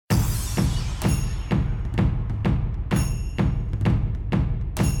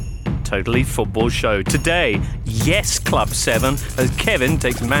Totally Football Show. Today, yes, Club 7, as Kevin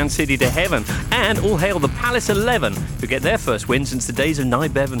takes Man City to heaven. And all hail the Palace 11, who get their first win since the days of Nye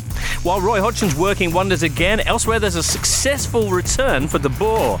Bevan. While Roy Hodgson's working wonders again, elsewhere there's a successful return for De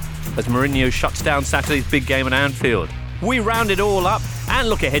Boer, as Mourinho shuts down Saturday's big game at Anfield. We round it all up and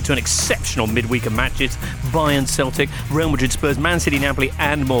look ahead to an exceptional midweek of matches. Bayern, Celtic, Real Madrid, Spurs, Man City, Napoli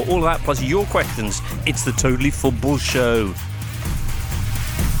and more. All of that plus your questions. It's the Totally Football Show.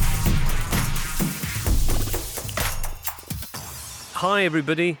 Hi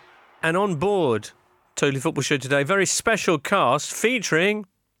everybody, and on board Totally Football Show today, very special cast featuring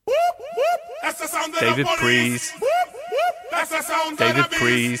David Preece. David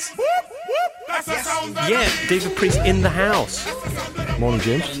Preece. Yeah, David Preece in the house. Morning,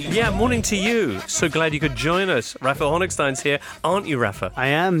 James. Yeah, morning to you. So glad you could join us. Rafa Honigstein's here, aren't you, Rafa? I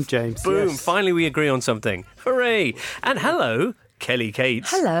am, James. Boom, yes. Finally we agree on something. Hooray! And hello, Kelly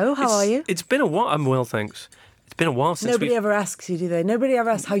Cates. Hello, how are you? It's been a while. I'm well, thanks. It's been a while since Nobody ever asks you, do they? Nobody ever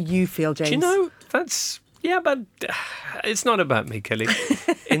asks how you feel, James. Do you know, that's... Yeah, but it's not about me, Kelly.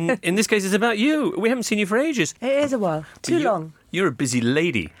 In this case, it's about you. We haven't seen you for ages. It is a while. Too long. You're a busy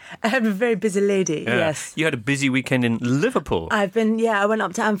lady. I'm a very busy lady, yes. You had a busy weekend in Liverpool. I went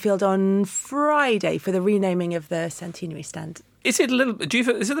up to Anfield on Friday for the renaming of the Centenary stand. Is it a little?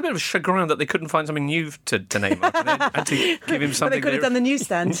 Is it a bit of a chagrin that they couldn't find something new to name up? And they had to give him something. But they could have done the new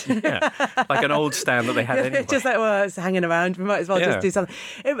stand. Yeah, like an old stand that they had anyway. Just like, well, it's hanging around. We might as well just do something.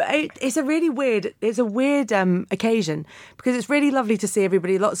 It's a really weird. It's a weird occasion because it's really lovely to see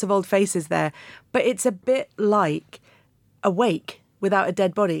everybody. Lots of old faces there, but it's a bit like a wake without a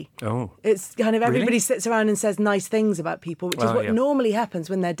dead body. Oh. It's kind of everybody Really? sits around and says nice things about people, which is what normally happens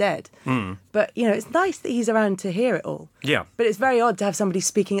when they're dead. But, it's nice that he's around to hear it all. Yeah. But it's very odd to have somebody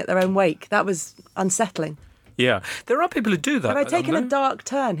speaking at their own wake. That was unsettling. Yeah. There are people who do that. Have I taken a dark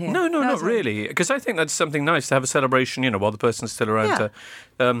turn here? No, not really. Because I think that's something nice to have a celebration, while the person's still around.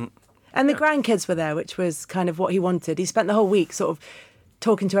 Yeah. And the grandkids were there, which was kind of what he wanted. He spent the whole week sort of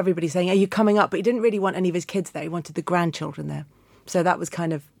talking to everybody saying, are you coming up? But he didn't really want any of his kids there. He wanted the grandchildren there. So that was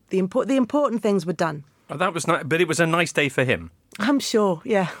kind of the important things were done. Oh, that was nice, but it was a nice day for him. I'm sure,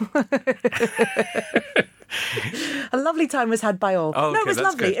 yeah. A lovely time was had by all. Oh, okay, no, it was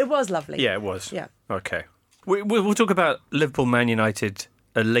lovely. good. It was lovely. Yeah, it was. Yeah. Okay. We'll talk about Liverpool Man United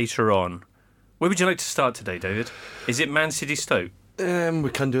later on. Where would you like to start today, David? Is it Man City Stoke? We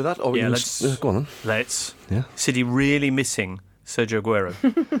can do that. Or let's go on then. Let's. Yeah. City really missing Sergio Aguero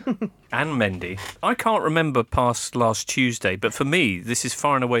and Mendy. I can't remember past last Tuesday, but for me, this is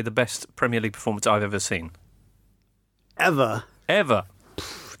far and away the best Premier League performance I've ever seen. Ever. They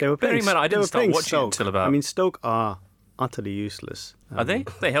were playing, I didn't start watching Stoke. until about... I mean, Stoke are utterly useless. Are they?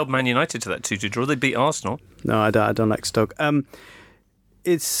 They held Man United to that 2-2 draw. They beat Arsenal. No, I don't like Stoke.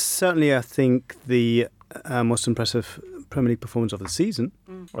 It's certainly, I think, the most impressive Premier League performance of the season.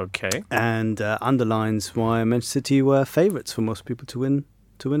 Okay. And underlines why Manchester City were favourites for most people to win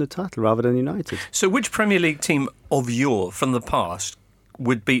a title rather than United. So which Premier League team from the past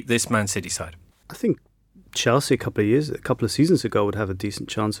would beat this Man City side? I think Chelsea a couple of seasons ago would have a decent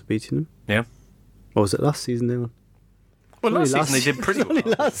chance of beating them. Yeah. Or was it last season they won? Well, last season they did pretty well.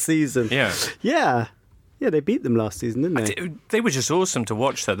 Only last season. Yeah. Yeah, they beat them last season, didn't they? They were just awesome to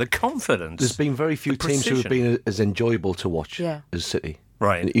watch, though. The confidence. There's been very few teams who have been as enjoyable to watch as City.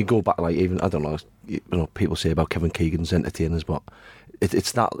 Right. And you go back, even, I don't know, people say about Kevin Keegan's entertainers, but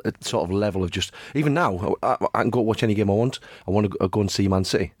it's that sort of level of just... Even now, I can go watch any game I want. I want to go and see Man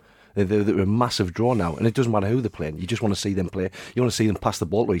City. They're a massive draw now, and it doesn't matter who they're playing. You just want to see them play. You want to see them pass the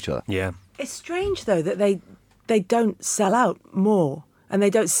ball to each other. Yeah. It's strange, though, that they don't sell out more and they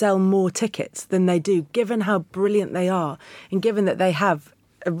don't sell more tickets than they do, given how brilliant they are and given that they have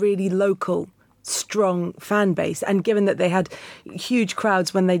a really local, strong fan base and given that they had huge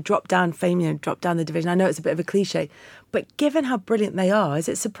crowds when they dropped down dropped down the division. I know it's a bit of a cliche, but given how brilliant they are, is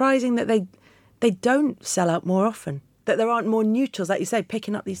it surprising that they don't sell out more often? That there aren't more neutrals, like you say,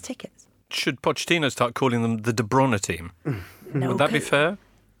 picking up these tickets? Should Pochettino start calling them the De Bruyne team? No, would that be fair?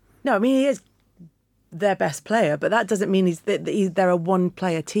 No, I mean, he is their best player, but that doesn't mean they're a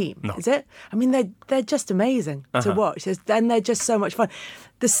one-player team, is it? I mean, they're just amazing to watch, and they're just so much fun.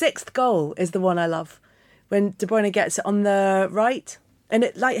 The sixth goal is the one I love, when De Bruyne gets it on the right, and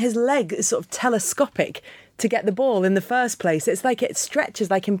his leg is sort of telescopic to get the ball in the first place. It's like it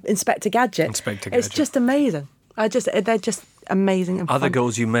stretches like Inspector Gadget. It's just amazing. They're just amazing and fun. Other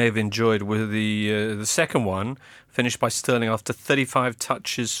goals you may have enjoyed were the second one, finished by Sterling after 35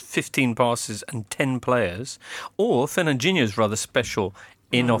 touches, 15 passes and 10 players, or Fernandinho's rather special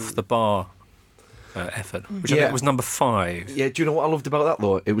in off the bar effort, which I think was number 5. Yeah, do you know what I loved about that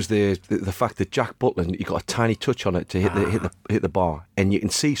though? It was the fact that Jack Butland, he got a tiny touch on it to hit the bar, and you can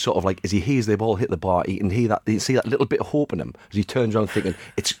see sort of like as he hears the ball hit the bar, you can see that little bit of hope in him as he turns around thinking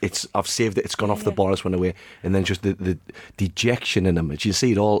it's I've saved it, it's gone off the bar, it's went away, and then just the dejection in him, as you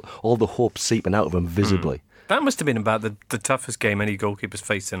see it all the hope seeping out of him visibly. That must have been about the toughest game any goalkeeper's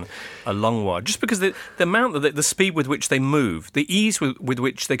faced in a long while. Just because the amount of the speed with which they move, the ease with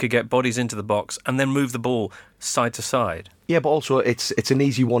which they could get bodies into the box and then move the ball side to side. Yeah, but also it's an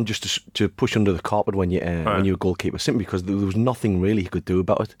easy one just to push under the carpet when you're a goalkeeper, simply because there was nothing really he could do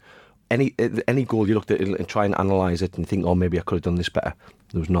about it. Any goal you looked at it and try and analyse it and think, oh, maybe I could have done this better.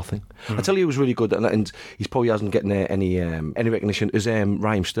 There was nothing. I tell you, he was really good, and he probably hasn't getting any recognition as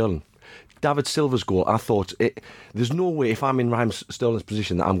Raheem Sterling. David Silva's goal, I thought, there's no way if I'm in Raheem Sterling's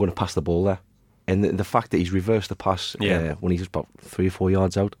position that I'm going to pass the ball there. And the fact that he's reversed the pass when he's about 3 or 4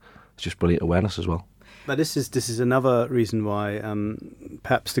 yards out, it's just brilliant awareness as well. But this is another reason why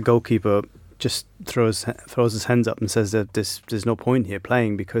perhaps the goalkeeper just throws his hands up and says that there's no point here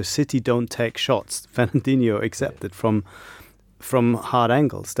playing, because City don't take shots, Fernandinho accepted, from hard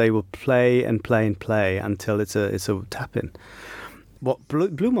angles. They will play and play and play until it's a tap-in. What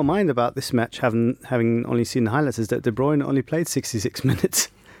blew my mind about this match, having only seen the highlights, is that De Bruyne only played 66 minutes.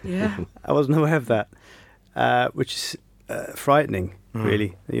 Yeah. I wasn't aware of that, which is frightening,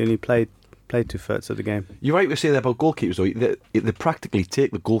 really. He only played 2/3 of the game. You're right to say that about goalkeepers, though. They practically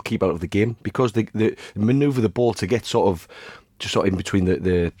take the goalkeeper out of the game because they manoeuvre the ball to get sort of in between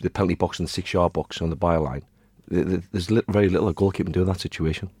the penalty box and the 6-yard box on the byline. There's very little a goalkeeper can do in that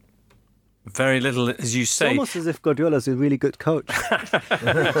situation. Very little, as you say. It's almost as if Guardiola's a really good coach. Do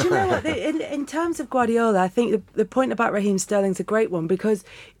you know what? In terms of Guardiola, I think the point about Raheem Sterling's a great one, because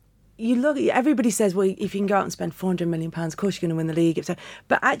you look. Everybody says, well, if you can go out and spend £400 million, of course you're going to win the league.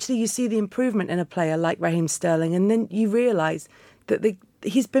 But actually, you see the improvement in a player like Raheem Sterling, and then you realise that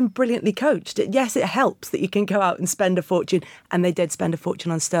he's been brilliantly coached. Yes, it helps that you can go out and spend a fortune, and they did spend a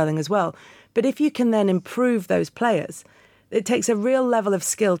fortune on Sterling as well. But if you can then improve those players, it takes a real level of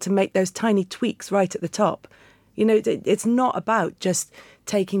skill to make those tiny tweaks right at the top. You know, it's not about just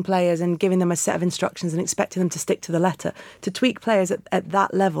taking players and giving them a set of instructions and expecting them to stick to the letter. To tweak players at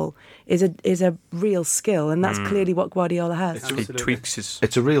that level is a real skill, and that's clearly what Guardiola has.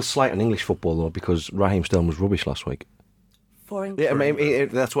 It's a real slight on English football, though, because Raheem Sterling was rubbish last week. Yeah, I mean,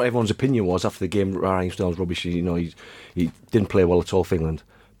 that's what everyone's opinion was after the game. Raheem Sterling was rubbish. You know, he didn't play well at all for England.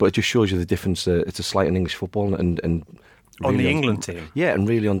 But it just shows you the difference. It's a slight on English football and on the England team. Yeah, and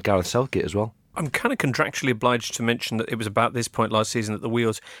really on Gareth Southgate as well. I'm kind of contractually obliged to mention that it was about this point last season that the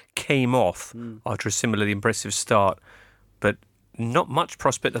wheels came off after a similarly impressive start, but not much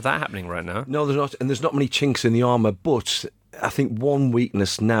prospect of that happening right now. No, there's not, and there's not many chinks in the armour, but I think one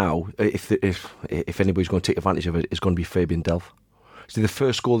weakness now, if anybody's going to take advantage of it, is going to be Fabian Delph. See, the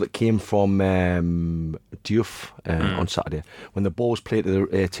first goal that came from Diouf on Saturday, when the ball was played to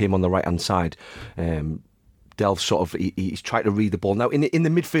the team on the right-hand side, Delph sort of he's trying to read the ball. Now in the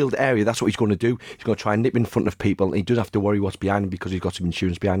midfield area, that's what he's going to do. He's going to try and nip in front of people, and he doesn't have to worry what's behind him because he's got some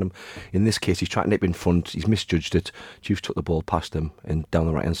insurance behind him. In this case, he's trying to nip in front. He's misjudged it. Diouf took the ball past him and down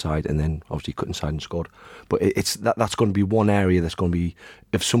the right hand side, and then obviously cut inside and scored. But that's going to be one area that's going to be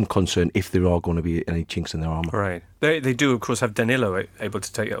of some concern if there are going to be any chinks in their armour. Right. They do, of course, have Danilo able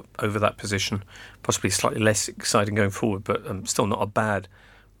to take over that position. Possibly slightly less exciting going forward, but still not a bad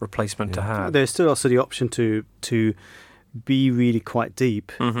replacement to have. There's still also the option to be really quite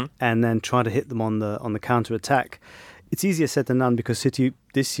deep and then try to hit them on the counter attack. It's easier said than done because City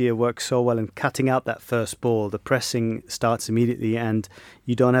this year works so well in cutting out that first ball. The pressing starts immediately and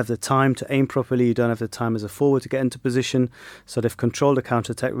you don't have the time to aim properly. You don't have the time as a forward to get into position. So they've controlled the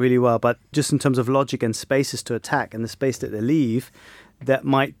counter attack really well. But just in terms of logic and spaces to attack and the space that they leave, that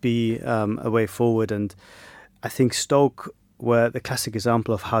might be a way forward. And I think Stoke were the classic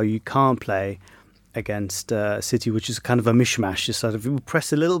example of how you can't play against City, which is kind of a mishmash. It's sort of we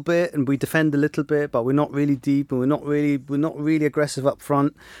press a little bit and we defend a little bit, but we're not really deep and we're not really aggressive up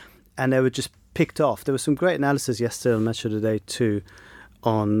front. And they were just picked off. There was some great analysis yesterday on Match of the Day too,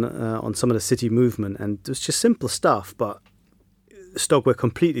 on some of the City movement, and it was just simple stuff, but Stoke were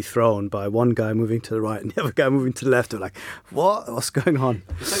completely thrown by one guy moving to the right and the other guy moving to the left. They're like, what's going on?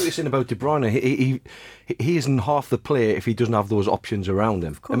 It's like you're saying about De Bruyne. He isn't half the player if he doesn't have those options around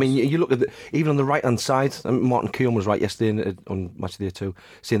him. I mean, you look at even on the right-hand side, Martin Keown was right yesterday on Match of the Day too,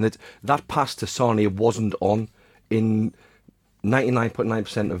 saying that pass to Sané wasn't on in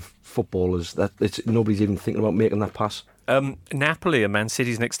 99.9% of footballers. Nobody's even thinking about making that pass. Napoli are Man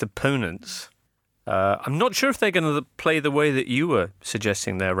City's next opponents. I'm not sure if they're going to play the way that you were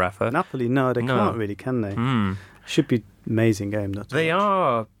suggesting there, Rafa. Napoli, no, they can't really, can they? Should be amazing game. They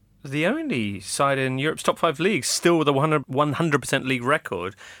are the only side in Europe's top 5 leagues still with a 100% league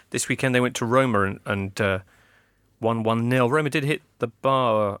record. This weekend they went to Roma and won 1-0. Roma did hit the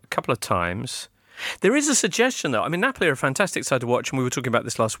bar a couple of times. There is a suggestion, though. I mean, Napoli are a fantastic side to watch, and we were talking about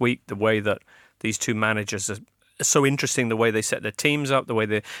this last week, the way that these two managers are so interesting, the way they set their teams up, the way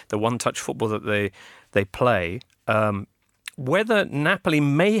the one-touch football that they play. Whether Napoli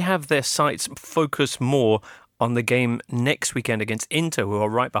may have their sights focused more on the game next weekend against Inter, who are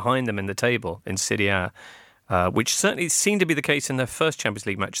right behind them in the table in Serie A, which certainly seemed to be the case in their first Champions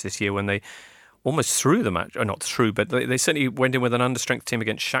League match this year when they almost threw the match, or not through, but they certainly went in with an understrength team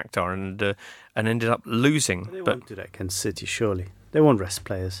against Shakhtar and ended up losing. They won't do that against City, surely. They won't rest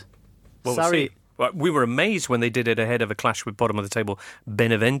players. Well, Sorry. We were amazed when they did it ahead of a clash with bottom of the table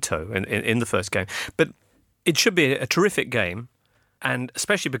Benevento in the first game. But it should be a terrific game, and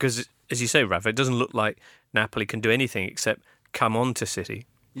especially because, as you say, Rafa, it doesn't look like Napoli can do anything except come on to City.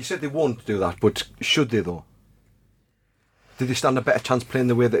 You said they won't do that, but should they, though? Did they stand a better chance playing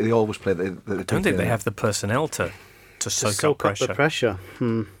the way that they always play? I don't think they have the personnel to soak up pressure. The pressure.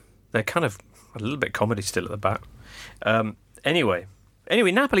 They're kind of a little bit comedy still at the back. Anyway,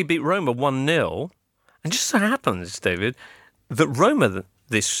 Napoli beat Roma 1-0. And just so happens, David, that Roma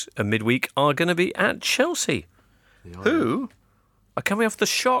this midweek are going to be at Chelsea, who are coming off the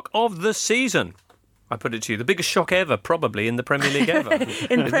shock of the season. I put it to you, the biggest shock ever, probably, in the Premier League ever.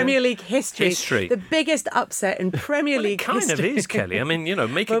 In Premier League history. The biggest upset in Premier League history. It kind of is, Kelly. I mean,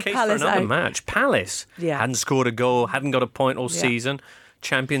 make a case for another match. Palace hadn't scored a goal, hadn't got a point all season.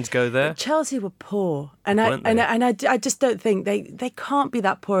 Champions go there. But Chelsea were poor, and I just don't think they can't be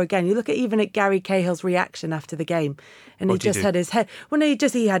that poor again. You look at Gary Cahill's reaction after the game, and he just had his head. Well, no,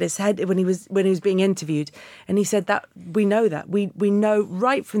 he had his head when he was being interviewed, and he said that we know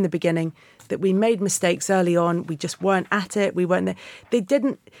right from the beginning that we made mistakes early on. We just weren't at it. We weren't there. They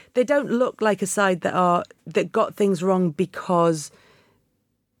don't look like a side that got things wrong because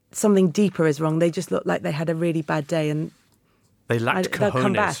something deeper is wrong. They just look like they had a really bad day and. They lacked cojones. They'll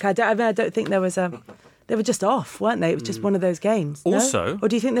come back. I don't think there was they were just off, weren't they? It was just one of those games. Also, or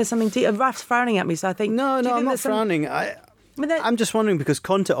do you think there's something deep? Raf's frowning at me, so I think no, I'm not frowning. I'm just wondering because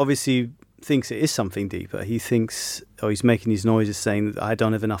Conte obviously thinks it is something deeper. He thinks, he's making these noises saying that I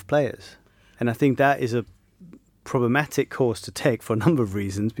don't have enough players, and I think that is a problematic course to take for a number of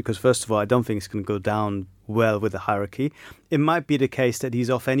reasons. Because first of all, I don't think it's going to go down well with the hierarchy. It might be the case that he's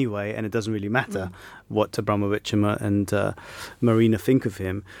off anyway, and it doesn't really matter what Abramovich and Marina think of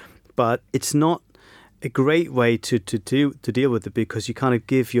him. But it's not a great way to deal with it because you kind of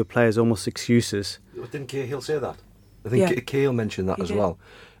give your players almost excuses. Didn't Cahill say that? I think Cahill mentioned that as well.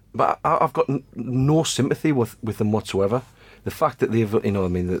 But I've got no sympathy with them whatsoever. The fact that they've,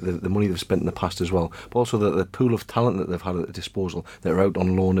 the money they've spent in the past as well, but also the pool of talent that they've had at their disposal that are out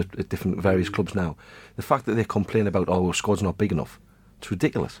on loan at different various clubs now. The fact that they complain about, our squad's not big enough, it's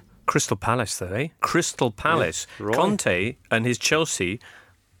ridiculous. Crystal Palace, though, eh? Crystal Palace. Yeah, right. Conte and his Chelsea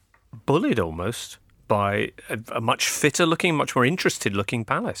bullied almost by a much fitter looking, much more interested looking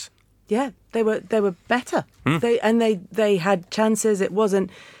Palace. Yeah, they were better. They had chances. It wasn't.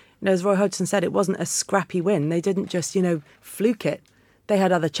 As Roy Hodgson said, it wasn't a scrappy win. They didn't just, fluke it. They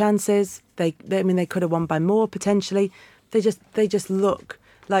had other chances. They could have won by more potentially. They just look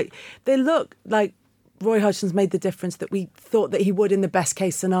like Roy Hodgson's made the difference that we thought that he would in the best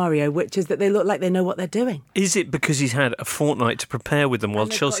case scenario, which is that they look like they know what they're doing. Is it because he's had a fortnight to prepare with them while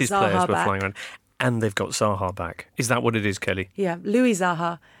Chelsea's players were flying around? And they've got Zaha back. Is that what it is, Kelly? Yeah, Louis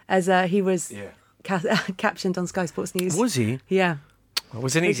Zaha, as he was captioned on Sky Sports News. Was he? Yeah. Well, it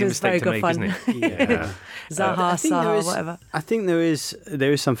was an easy mistake to make, isn't it? Yeah. Zaha, whatever. I think there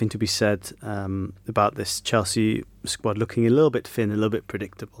is something to be said about this Chelsea squad looking a little bit thin, a little bit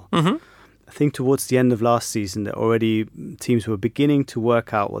predictable. Mm-hmm. I think towards the end of last season, that already teams were beginning to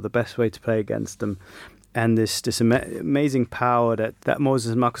work out what the best way to play against them. And this amazing power that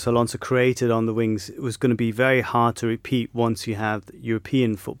Moses and Marcos Alonso created on the wings, it was going to be very hard to repeat once you have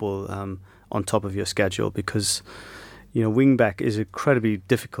European football on top of your schedule because... wing back is an incredibly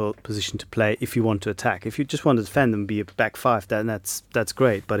difficult position to play if you want to attack. If you just want to defend and be a back five, then that's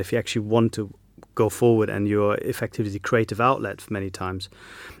great. But if you actually want to go forward and you're effectively the creative outlet for many times,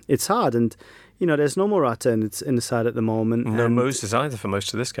 it's hard. And, there's no Morata in the side at the moment. No Moses either for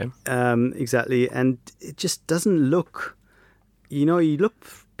most of this game. Exactly. And it just doesn't look... you look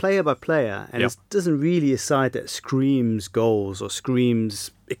player by player and it doesn't really a side that screams goals or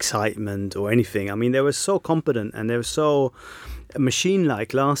screams excitement or anything. I mean, they were so competent and they were so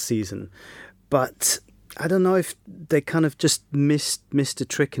machine-like last season. but I don't know if they kind of just missed a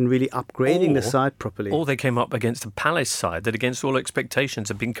trick in really upgrading the side properly. Or they came up against a Palace side that, against all expectations,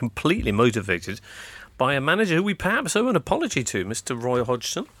 have been completely motivated by a manager who we perhaps owe an apology to, Mr. Roy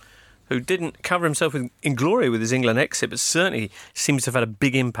Hodgson, who didn't cover himself in glory with his England exit, but certainly seems to have had a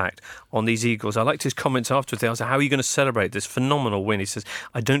big impact on these Eagles. I liked his comments afterwards. They asked, how are you going to celebrate this phenomenal win? He says,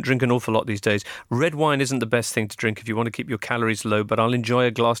 I don't drink an awful lot these days. Red wine isn't the best thing to drink if you want to keep your calories low, but I'll enjoy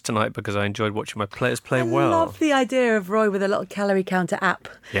a glass tonight because I enjoyed watching my players play well. I love the idea of Roy with a little calorie counter app.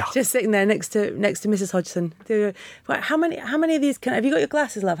 Yeah. Just sitting there next to Mrs. Hodgson. Right, how many of these have you got your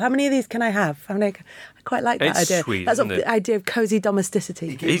glasses, love? How many of these can I have? I quite like that idea. Sweet, that's isn't it? The idea of cosy domesticity.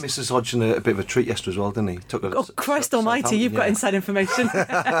 He gave Mrs. Hodgson a bit of a treat yesterday as well, didn't he? Took her Christ almighty, you've got inside information.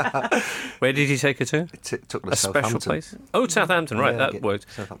 Where did he take her to? Took her to A special Southampton. place? Oh, Southampton, right, Yeah, that worked.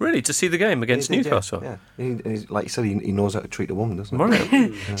 Southampton. Really, to see the game against Newcastle? Yeah. He's, like you said, he knows how to treat a woman, doesn't he?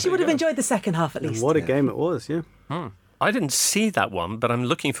 Right. She would have enjoyed the second half at least. What a game it was, yeah. I didn't see that one, but I'm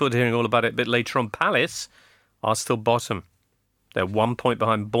looking forward to hearing all about it a bit later on. Palace are still bottom. They're 1 point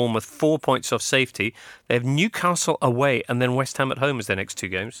behind Bournemouth, 4 points off safety. They have Newcastle away and then West Ham at home as their next two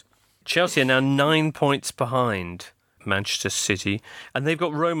games. Chelsea are now 9 points behind Manchester City, and they've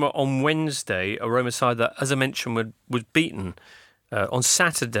got Roma on Wednesday, a Roma side that, as I mentioned, was beaten on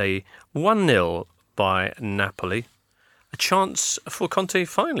Saturday 1-0 by Napoli. A chance for Conte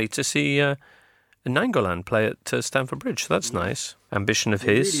finally to see Nainggolan play at Stamford Bridge. So that's nice. Ambition of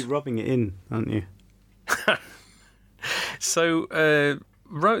You're his. really rubbing it in, aren't you? So,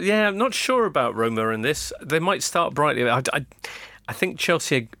 I'm not sure about Roma in this. They might start brightly. I think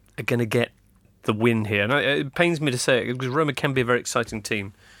Chelsea are going to get the win here. And it pains me to say it, because Roma can be a very exciting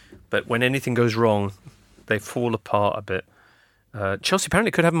team. But when anything goes wrong, they fall apart a bit. Chelsea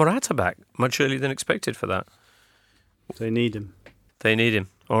apparently could have Morata back much earlier than expected for that. They need him. They need him.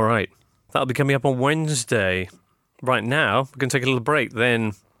 All right. That'll be coming up on Wednesday. Right now, we're going to take a little break.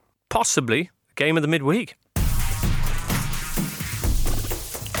 Then, possibly, game of the midweek.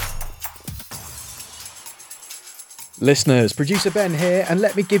 Listeners, producer Ben here, and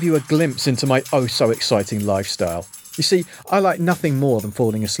let me give you a glimpse into my oh-so-exciting lifestyle. You see, I like nothing more than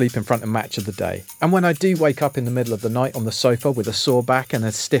falling asleep in front of Match of the Day. And when I do wake up in the middle of the night on the sofa with a sore back and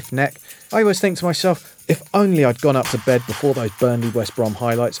a stiff neck, I always think to myself, if only I'd gone up to bed before those Burnley-West Brom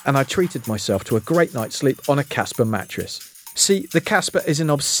highlights and I treated myself to a great night's sleep on a Casper mattress. See, the Casper is an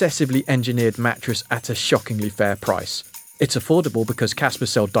obsessively engineered mattress at a shockingly fair price. It's affordable because Casper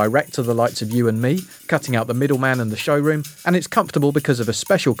sell direct to the likes of you and me, cutting out the middleman and the showroom, and it's comfortable because of a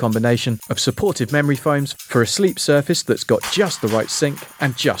special combination of supportive memory foams for a sleep surface that's got just the right sink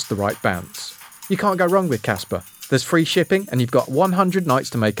and just the right bounce. You can't go wrong with Casper. There's free shipping and you've got 100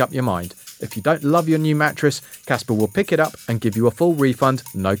 nights to make up your mind. If you don't love your new mattress, Casper will pick it up and give you a full refund,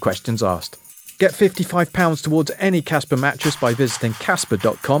 no questions asked. Get £55 towards any Casper mattress by visiting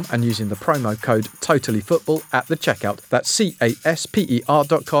casper.com and using the promo code TOTALLYFOOTBALL at the checkout. That's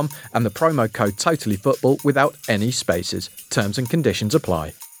CASPER.com and the promo code TOTALLYFOOTBALL without any spaces. Terms and conditions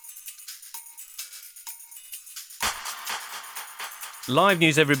apply. Live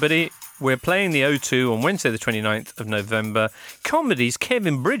news, everybody. We're playing the O2 on Wednesday the 29th of November. Comedy's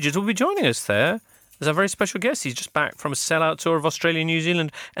Kevin Bridges will be joining us there as a very special guest. He's just back from a sellout tour of Australia, New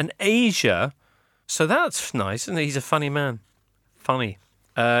Zealand and Asia. So that's nice, and he's a funny man. Funny.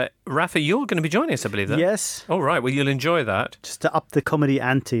 Rafa, you're going to be joining us, I believe. Yes. All right, well, you'll enjoy that. Just to up the comedy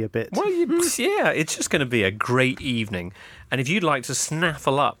ante a bit. Well, yeah, it's just going to be a great evening. And if you'd like to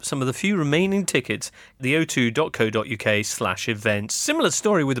snaffle up some of the few remaining tickets, the o2.co.uk/events. Similar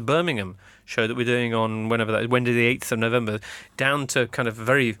story with the Birmingham show that we're doing on Wednesday the 8th of November, down to kind of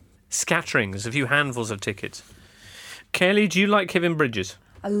very scatterings, a few handfuls of tickets. Kelly, do you like Kevin Bridges?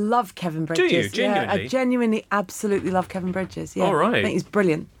 I love Kevin Bridges. Do you? Genuinely? Yeah, I genuinely, absolutely love Kevin Bridges. Yeah. All right. I think he's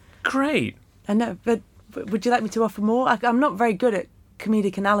brilliant. Great. I know, but would you like me to offer more? I'm not very good at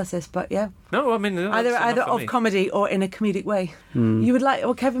comedic analysis, but yeah. No, I mean... Either of comedy or in a comedic way. You would like...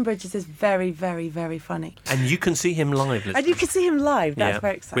 Well, Kevin Bridges is very, very, very funny. And you can see him live. And you can see him live. That's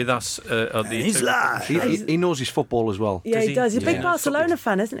very exciting. With us at the... He's live. He knows his football as well. Yeah, he does. He's a big Yeah. Barcelona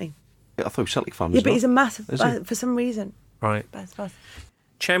fan, isn't he? I thought he was Celtic fan Yeah, as but well. he's a massive... Is he? for some reason. Right. That's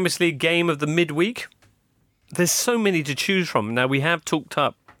Champions League game of the midweek. There's so many to choose from. Now, we have talked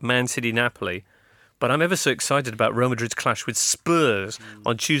up Man City Napoli, but I'm ever so excited about Real Madrid's clash with Spurs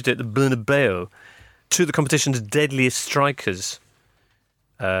on Tuesday at the Bernabeu. Two of the competition's deadliest strikers,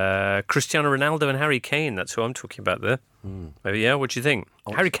 Cristiano Ronaldo and Harry Kane. That's who I'm talking about there. Maybe, yeah, what do you think?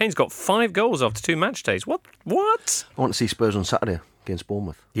 Harry Kane's got 5 goals after 2 match days. What? I want to see Spurs on Saturday against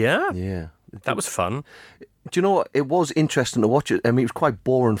Bournemouth. Yeah? Yeah. That was fun. Do you know what? It was interesting to watch it. I mean, it was quite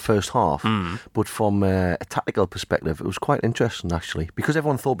boring first half, but from a tactical perspective, it was quite interesting, actually. Because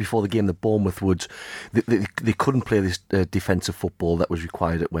everyone thought before the game that Bournemouth would... They couldn't play this defensive football that was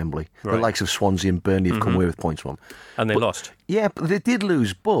required at Wembley. Right. The likes of Swansea and Burnley have come away with points from. And they lost. Yeah, but they did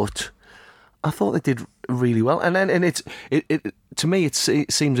lose, but I thought they did really well. And it's to me, it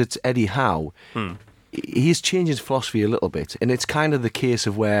seems it's Eddie Howe. He's changed his philosophy a little bit, and it's kind of the case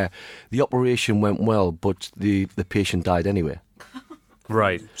of where the operation went well, but the patient died anyway.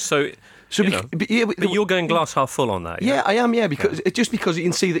 Right. So but you're going glass half full on that. Yeah, I am. Yeah, because just because you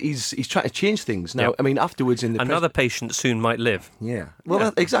can see that he's trying to change things now. Yep. I mean, afterwards in the another patient soon might live. Yeah.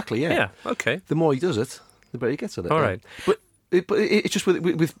 Well, exactly. Yeah. Yeah. Okay. The more he does it, the better he gets at it. All right. But it's just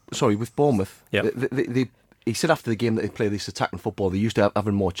with Bournemouth. Yeah. He said after the game that they play this attacking football, they used to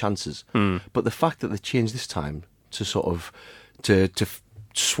having more chances. But the fact that they changed this time to sort of to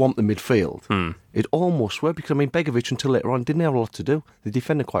swamp the midfield, it almost worked, because I mean Begovic until later on didn't have a lot to do. They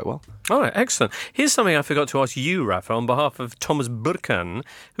defended quite well. All right, excellent. Here's something I forgot to ask you, Rafa, on behalf of Thomas Burkan,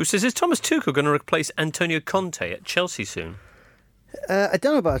 who says, is Thomas Tuchel going to replace Antonio Conte at Chelsea soon? I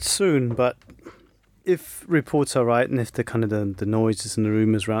don't know about soon, but if reports are right, and if the noises and the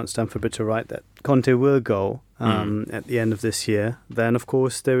rumours around Stamford Bridge are right that Conte will go at the end of this year, then of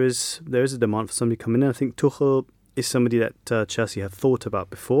course there is a demand for somebody coming in. I think Tuchel is somebody that Chelsea have thought about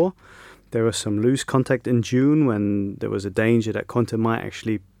before. There was some loose contact in June when there was a danger that Conte might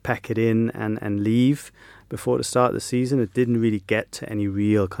actually pack it in and leave before the start of the season. It didn't really get to any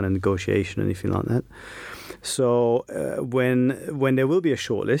real kind of negotiation or anything like that. So when there will be a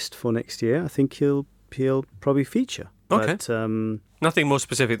shortlist for next year, I think he'll probably feature. Okay. But, nothing more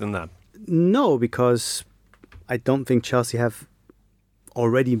specific than that? No, because I don't think Chelsea have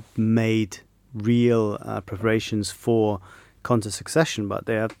already made real preparations for Conte's succession, but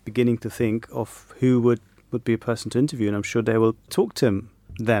they are beginning to think of who would be a person to interview, and I'm sure they will talk to him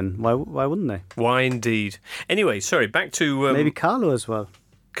then. Why wouldn't they? Why indeed. Anyway, sorry, back to... maybe Carlo as well.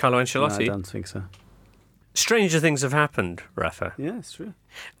 Carlo Ancelotti? No, I don't think so. Stranger things have happened, Rafa. Yeah, it's true.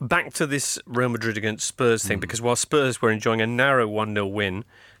 Back to this Real Madrid against Spurs thing, because while Spurs were enjoying a narrow 1-0 win,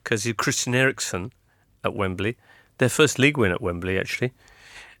 because of Christian Eriksen at Wembley, their first league win at Wembley, actually,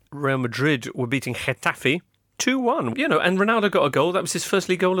 Real Madrid were beating Getafe 2-1. You know, and Ronaldo got a goal. That was his first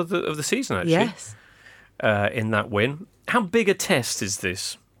league goal of the season, actually. Yes. In that win. How big a test is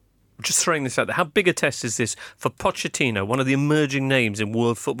this? Just throwing this out there. How big a test is this for Pochettino, one of the emerging names in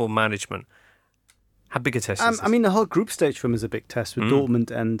world football management? How big a test is this? I mean, the whole group stage for him is a big test with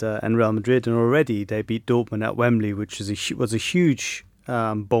Dortmund and Real Madrid, and already they beat Dortmund at Wembley, which was a huge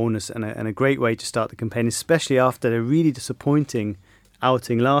bonus and a great way to start the campaign, especially after a really disappointing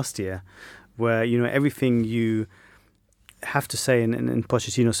outing last year, where everything you have to say in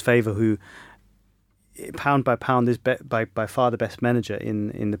Pochettino's favour, who pound by pound is by far the best manager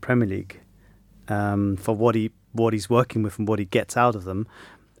in the Premier League for what he's working with and what he gets out of them.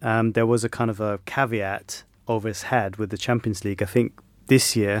 There was a kind of a caveat over his head with the Champions League. I think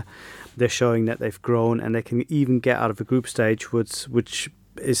this year they're showing that they've grown and they can even get out of the group stage, which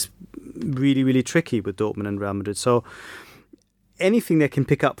is really, really tricky with Dortmund and Real Madrid. So anything they can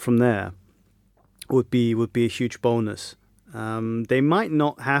pick up from there would be a huge bonus. They might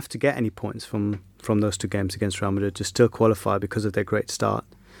not have to get any points from those two games against Real Madrid to still qualify because of their great start.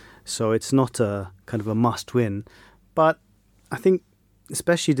 So it's not a kind of a must win. But I think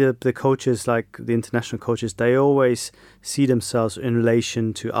especially the coaches, like the international coaches, they always see themselves in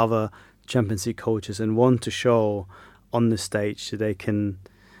relation to other Champions League coaches and want to show on the stage that they can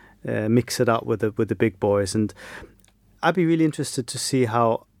mix it up with the big boys. And I'd be really interested to see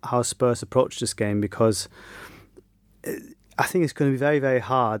how Spurs approach this game, because I think it's going to be very, very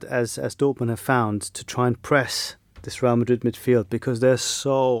hard, as Dortmund have found, to try and press this Real Madrid midfield, because they're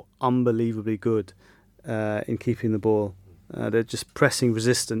so unbelievably good in keeping the ball. They're just pressing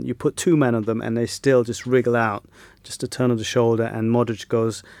resistant. You put two men on them and they still just wriggle out, just a turn of the shoulder, and Modric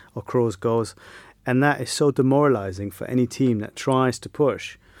goes or Kroos goes. And that is so demoralising for any team that tries to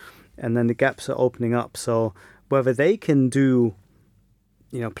push. And then the gaps are opening up. So whether they can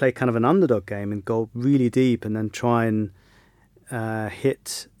play kind of an underdog game and go really deep and then try and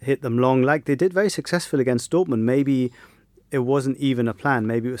hit them long, like they did very successfully against Dortmund. Maybe it wasn't even a plan.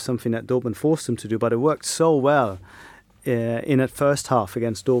 Maybe it was something that Dortmund forced them to do, but it worked so well in that first half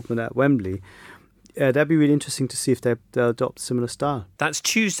against Dortmund at Wembley. That'd be really interesting to see if they'll adopt a similar style. That's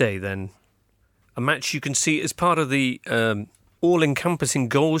Tuesday then. A match you can see as part of the all-encompassing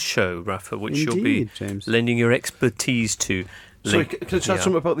goals show, Rafa, which Indeed, you'll be James. lending your expertise to So can I say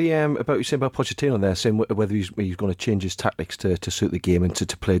something about about you saying about Pochettino there, saying whether he's going to change his tactics to suit the game and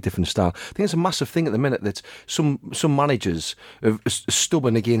to play a different style? I think it's a massive thing at the minute that some managers are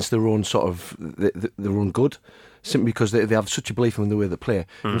stubborn against their own sort of their own good, simply because they have such a belief in the way they play.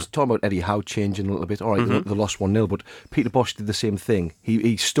 I was talking about Eddie Howe changing a little bit. All right, they lost 1-0, but Peter Bosz did the same thing.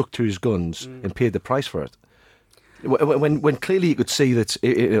 He stuck to his guns and paid the price for it. When clearly you could see that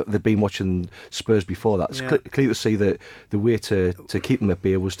they'd been watching Spurs before that. It's clear to see that the way to keep them at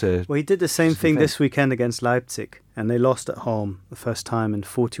bay was to... Well, he did the same thing this weekend against Leipzig, and they lost at home the first time in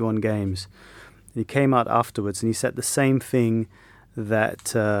 41 games. He came out afterwards and he said the same thing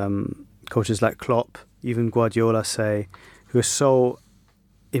that coaches like Klopp, even Guardiola say, who are so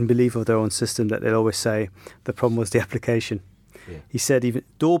in belief of their own system that they'll always say the problem was the application. Yeah. He said even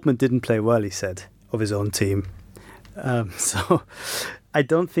Dortmund didn't play well, he said, of his own team. So I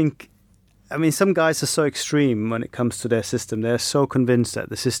don't think... I mean, some guys are so extreme when it comes to their system. They're so convinced that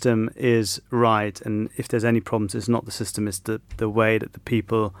the system is right, and if there's any problems, it's not the system, it's the way that the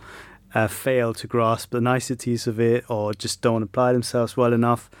people fail to grasp the niceties of it or just don't apply themselves well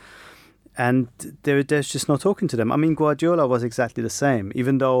enough. And there's just no talking to them. I mean, Guardiola was exactly the same,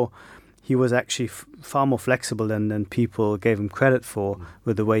 even though he was actually far more flexible than people gave him credit for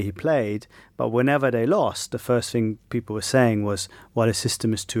with the way he played. But whenever they lost, the first thing people were saying was, well, the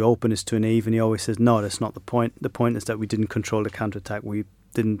system is too open, it's too naive. And he always says, no, that's not the point. The point is that we didn't control the counter-attack. We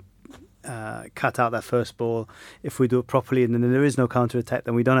didn't cut out that first ball. If we do it properly and then there is no counter-attack,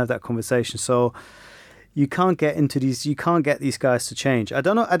 then we don't have that conversation. So you can't get these guys to change. I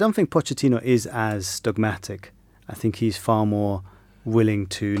don't think Pochettino is as dogmatic. I think he's far more willing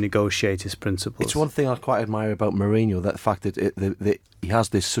to negotiate his principles. It's one thing I quite admire about Mourinho, that fact that he has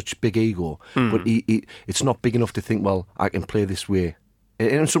this such big ego, but it's not big enough to think, well, I can play this way.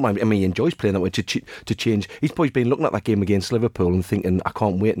 And sometimes, I mean, he enjoys playing that way to change. He's probably been looking at that game against Liverpool and thinking, I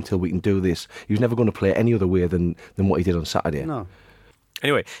can't wait until we can do this. He was never going to play any other way than what he did on Saturday. No.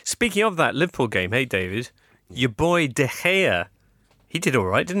 Anyway, speaking of that Liverpool game, hey David, your boy De Gea, he did all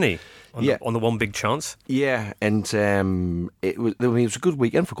right, didn't he? On the one big chance. Yeah, and it was a good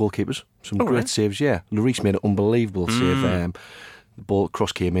weekend for goalkeepers. Some great saves, yeah. Lloris made an unbelievable save. The ball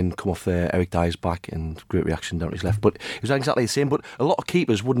cross came in, come off Eric Dyer's back, and great reaction down his left. But it was exactly the same. But a lot of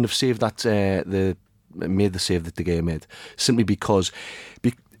keepers wouldn't have saved that, made the save that De Gea made, simply because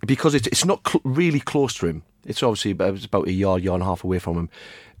it's not really close to him. It's obviously about a yard and a half away from him.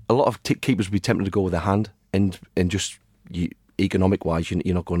 A lot of keepers would be tempted to go with their hand, and just economic wise,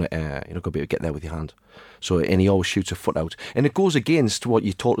 you're not going to be able to get there with your hand. So, and he always shoots a foot out, and it goes against what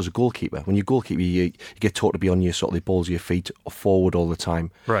you're taught as a goalkeeper. When you're a goalkeeper, you get taught to be on your sort of the balls of your feet or forward all the time.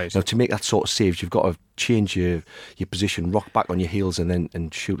 Right. Now, to make that sort of saves, you've got to change your position, rock back on your heels,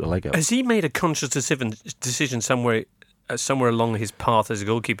 and shoot a leg out. Has he made a conscious decision somewhere along his path as a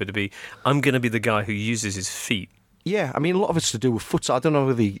goalkeeper to be, I'm going to be the guy who uses his feet? Yeah, I mean, a lot of it's to do with futsal. I don't know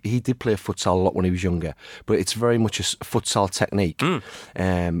whether he did play futsal a lot when he was younger, but it's very much a futsal technique.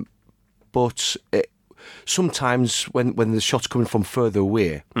 But sometimes when the shot's coming from further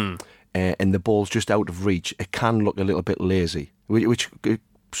away and the ball's just out of reach, it can look a little bit lazy, which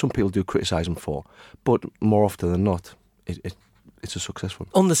some people do criticise him for. But more often than not, it's a successful.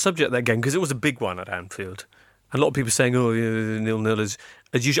 On the subject of that game, because it was a big one at Anfield, a lot of people saying, "Oh, 0-0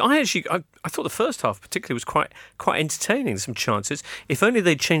 as usual." I thought the first half particularly was quite entertaining. Some chances. If only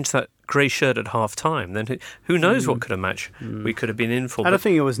they'd changed that grey shirt at half time, then who knows what kind of match we could have been in for. I don't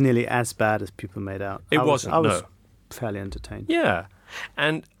think it was nearly as bad as people made out. It wasn't. I was fairly entertained. Yeah,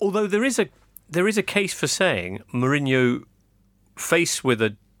 and although there is a case for saying Mourinho, faced with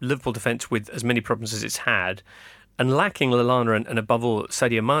a Liverpool defence with as many problems as it's had, and lacking Lallana and above all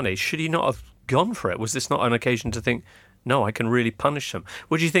Sadio Mane, should he not have gone for it? Was this not an occasion to think, no, I can really punish them?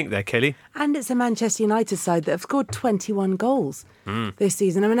 What do you think there, Kelly? And it's a Manchester United side that have scored 21 goals this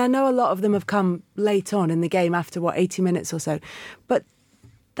season. I mean, I know a lot of them have come late on in the game after, 80 minutes or so. But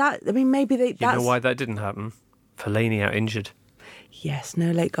maybe they... You know why that didn't happen? Fellaini out injured. Yes,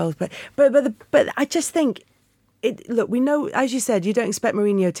 no late goals. But I just think... Look, we know, as you said, you don't expect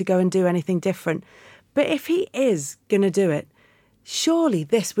Mourinho to go and do anything different. But if he is going to do it, surely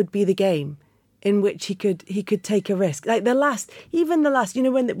this would be the game in which he could take a risk. Like the last,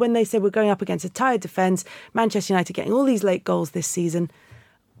 when they say we're going up against a tired defence, Manchester United getting all these late goals this season.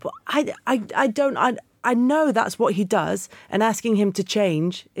 But I know that's what he does, and asking him to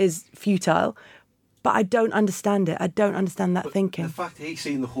change is futile. But I don't understand it. I don't understand that thinking. The fact that he's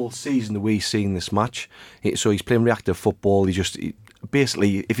seen the whole season the way he's seen this match, so he's playing reactive football.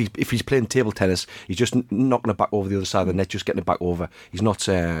 Basically, if he's playing table tennis, he's just knocking it back over the other side of the net, just getting it back over. He's not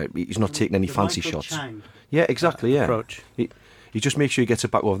taking any fancy shots. Chang yeah, exactly. Yeah, approach. He just makes sure he gets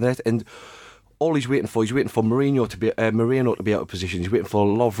it back over the net. And all he's waiting for Moreno to be out of position. He's waiting for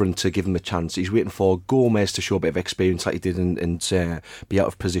Lovren to give him a chance. He's waiting for Gomez to show a bit of experience like he did and be out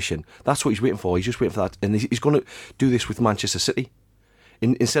of position. That's what he's waiting for. He's just waiting for that. And he's going to do this with Manchester City.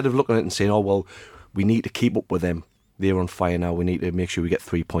 Instead of looking at it and saying, oh, well, we need to keep up with them. They're on fire now. We need to make sure we get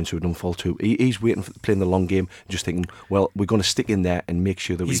 3 points so we don't fall too. He's waiting for playing the long game, just thinking, well, we're going to stick in there and make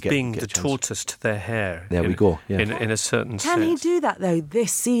sure that we get. He's being the tortoise to their hair. There we go. Yeah. In a certain sense. Can he do that though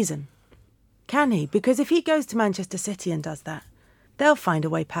this season? Can he? Because if he goes to Manchester City and does that, they'll find a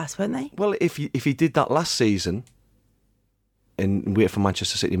way past, won't they? Well, if he did that last season and wait for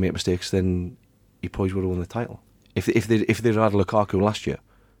Manchester City to make mistakes, then he probably would have won the title. If they'd had Lukaku last year,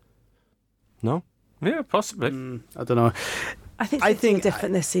 no. Yeah, possibly. I don't know. I think are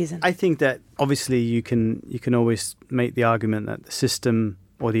different this season. I think that obviously you can always make the argument that the system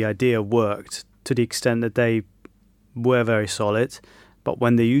or the idea worked to the extent that they were very solid, but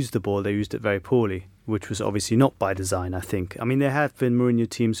when they used the ball, they used it very poorly, which was obviously not by design, I think. I mean, there have been Mourinho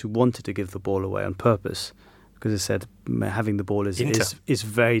teams who wanted to give the ball away on purpose because they said having the ball is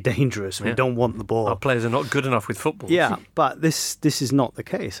very dangerous. Yeah. We don't want the ball. Our players are not good enough with football. Yeah, but this is not the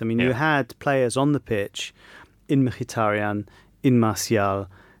case. I mean, you had players on the pitch in Mkhitaryan, in Martial,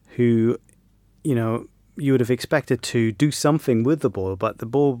 who, you would have expected to do something with the ball, but the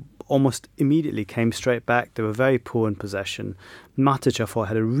ball almost immediately came straight back. They were very poor in possession. Matic, I thought,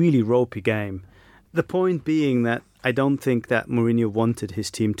 had a really ropey game. The point being that I don't think that Mourinho wanted his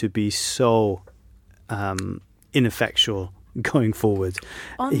team to be so ineffectual going forward.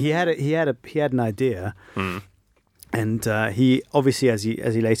 He had an idea, and he obviously, as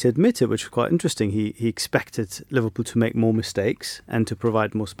he later admitted, which was quite interesting, he expected Liverpool to make more mistakes and to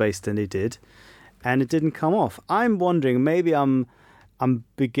provide more space than they did, and it didn't come off. I'm wondering, maybe I'm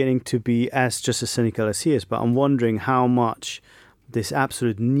beginning to be just as cynical as he is, but I'm wondering how much this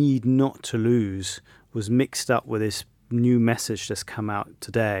absolute need not to lose was mixed up with this new message that's come out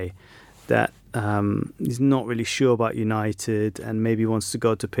today, that he's not really sure about United and maybe wants to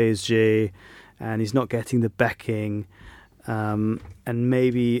go to PSG, and he's not getting the backing, and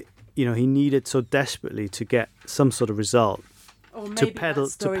maybe he needed so desperately to get some sort of result to pedal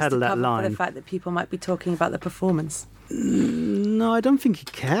that line. For the fact that people might be talking about the performance. No, I don't think he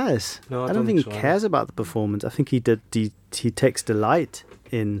cares. No, I don't think he cares about the performance. I think he takes delight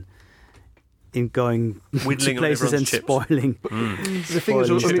in going whittling to places and chips. Spoiling. The thing is,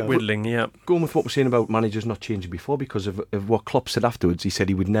 whittling, yeah. Going with what we're saying about managers not changing before, because of what Klopp said afterwards, he said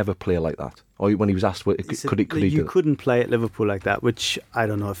he would never play like that. Or when he was asked, could he do you couldn't play at Liverpool like that, which I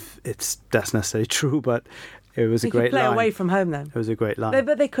don't know if that's necessarily true, but it was a great line. They could play away from home then. It was a great line.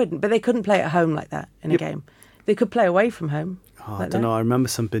 But they couldn't play at home like that in a game. They could play away from home. I don't know. I remember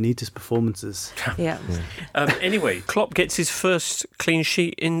some Benitez performances. Yeah. Anyway, Klopp gets his first clean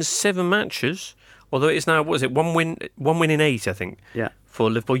sheet in 7 matches. Although it is now, what is it, one win in 8, I think. Yeah.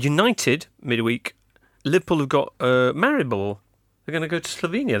 For Liverpool. United midweek. Liverpool have got Maribor. They're going to go to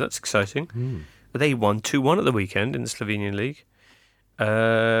Slovenia. That's exciting. They won 2-1 at the weekend in the Slovenian league.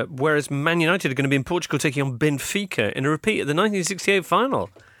 Whereas Man United are going to be in Portugal taking on Benfica in a repeat of the 1968 final.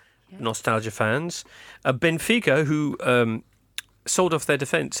 Nostalgia fans. Benfica, who sold off their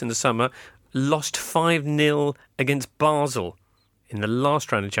defence in the summer, lost 5-0 against Basel in the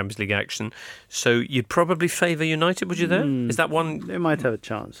last round of Champions League action. So you'd probably favour United, would you there? Is that one? They might have a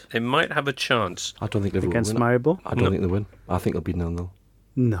chance. They might have a chance. I don't think Liverpool against will win. Maribor? I don't think they'll win. I think it'll be 0-0.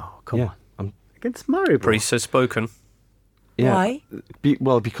 No, come on. Against Maribor? Priest has spoken. Yeah. Why?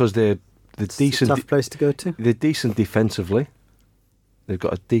 Because they're decent. It's a tough place to go to. They're decent defensively. They've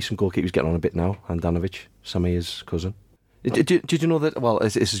got a decent goalkeeper. He's getting on a bit now, Handanovic, Samir's cousin. Did you know that? Well,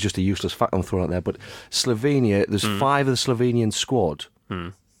 this is just a useless fact I'm throwing out there, but Slovenia, there's 5 of the Slovenian squad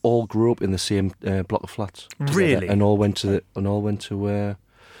all grew up in the same block of flats. Really? And all went to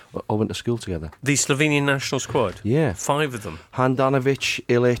school together. The Slovenian national squad? Yeah. 5 of them. Handanovic,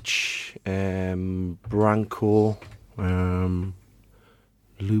 Ilic, Branko,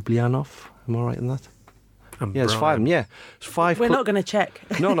 Ljubljanov. Am I right in that? Yeah, it's 5 of them, yeah. It's 5. We're not going to check.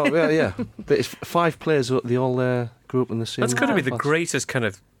 No, yeah. But it's 5 players, they all grew up in the same... That's got to be the greatest kind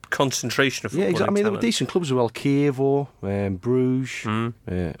of concentration of football. Yeah, exactly. I mean, talent. there were decent clubs as well. Kievo, Bruges,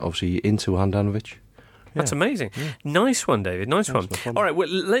 obviously into Handanovic. That's amazing. Yeah. Nice one, David. Nice one. All right, well,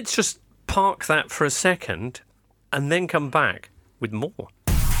 let's just park that for a second and then come back with more.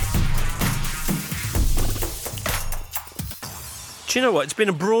 Do you know what? It's been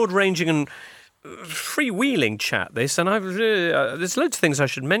a broad-ranging and freewheeling chat, this, and there's loads of things I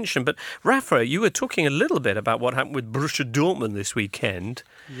should mention, but Rafa, you were talking a little bit about what happened with Borussia Dortmund this weekend.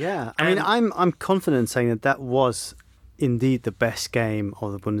 Yeah, I mean, I'm confident saying that was indeed the best game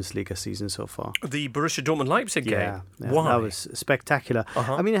of the Bundesliga season so far. The Borussia Dortmund-Leipzig game? Yeah, Why? that was spectacular.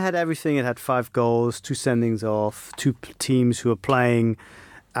 Uh-huh. I mean, it had everything. It had 5 goals, 2 sendings off, 2 teams who were playing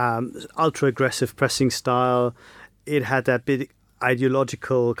ultra-aggressive pressing style. It had that big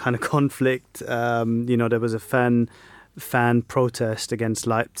ideological kind of conflict. There was a fan protest against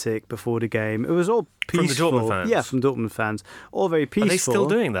Leipzig before the game. It was all peaceful. From the Dortmund fans? Yeah, from Dortment fans. All very peaceful. Are they still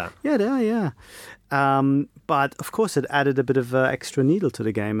doing that? Yeah, they are, yeah. But, of course, it added a bit of extra needle to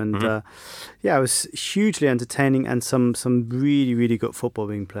the game. And, it was hugely entertaining and some really, really good football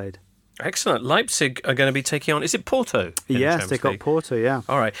being played. Excellent. Leipzig are going to be taking on, is it Porto? Yes, they got Porto, yeah.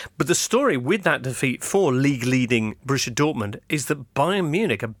 All right. But the story with that defeat for league-leading Borussia Dortmund is that Bayern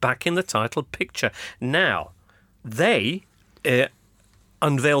Munich are back in the title picture. Now, they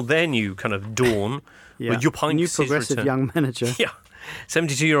unveiled their new kind of dawn with Jupp Heynckes' new progressive return. young manager. Yeah.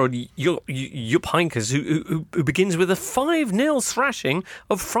 72-year-old Jupp Heynckes, who begins with a 5-0 thrashing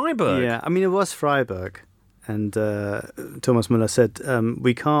of Freiburg. Yeah, I mean, it was Freiburg. And Thomas Müller said,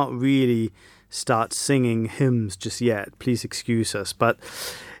 we can't really start singing hymns just yet. Please excuse us. But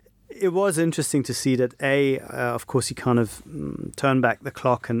it was interesting to see that, of course, he kind of turned back the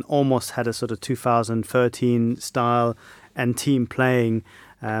clock and almost had a sort of 2013 style and team playing.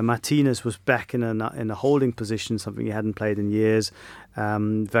 Martinez was back in a holding position, something he hadn't played in years.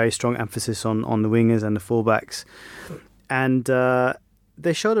 Very strong emphasis on the wingers and the fullbacks. And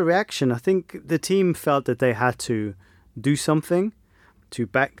they showed a reaction. I think the team felt that they had to do something to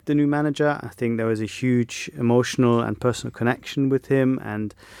back the new manager. I think there was a huge emotional and personal connection with him,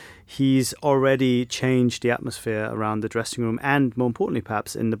 and he's already changed the atmosphere around the dressing room and, more importantly,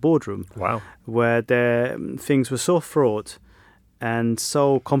 perhaps in the boardroom. Wow. Where things were so fraught and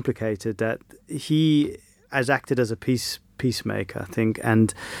so complicated that he has acted as a peacemaker, I think,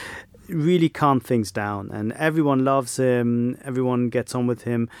 and really calmed things down, and everyone loves him, everyone gets on with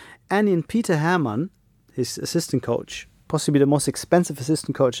him. And in Peter Hermann, his assistant coach, possibly the most expensive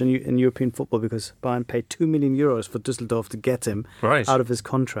assistant coach in European football, because Bayern paid 2 million euros for Düsseldorf to get him out of his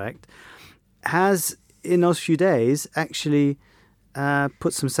contract, has in those few days actually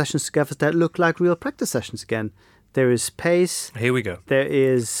put some sessions together that look like real practice sessions again. There is pace. Here we go. There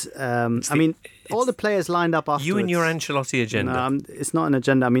is, all the players lined up afterwards. You and your Ancelotti agenda. It's not an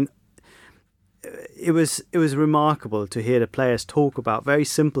agenda. I mean, it was remarkable to hear the players talk about very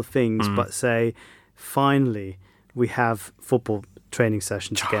simple things, but say, finally, we have football training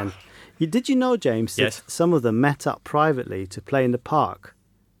sessions again. Did you know, James, that some of them met up privately to play in the park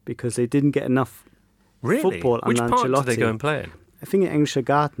because they didn't get enough football under Ancelotti? Which park did they go and play in? I think in Englischer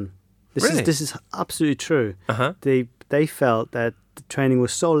Garten. This is absolutely true. Uh-huh. They felt that the training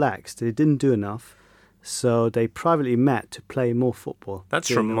was so lax, they didn't do enough. So they privately met to play more football. That's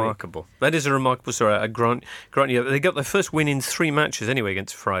remarkable. That is a remarkable story. I grant you. They got their first win in 3 matches anyway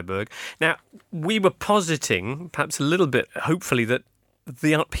against Freiburg. Now, we were positing, perhaps a little bit, hopefully, that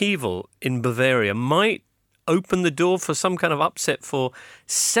the upheaval in Bavaria might open the door for some kind of upset for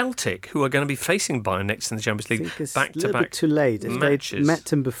Celtic, who are going to be facing Bayern next in the Champions League. I think it's back-to-back a little bit too late. If matches. they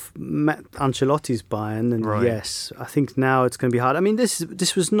met Ancelotti's Bayern, and yes, I think now it's going to be hard. I mean,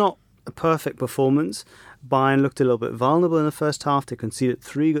 this was not a perfect performance. Bayern looked a little bit vulnerable in the first half. They conceded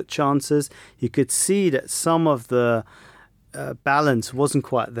 3 good chances. You could see that some of the balance wasn't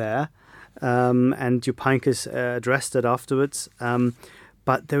quite there, and Jupp Heynckes addressed it afterwards.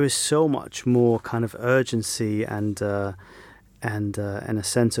 But there is so much more kind of urgency and a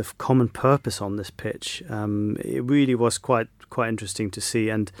sense of common purpose on this pitch. It really was quite interesting to see,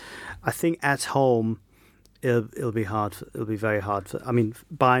 and I think at home, It'll be hard. It'll be very hard.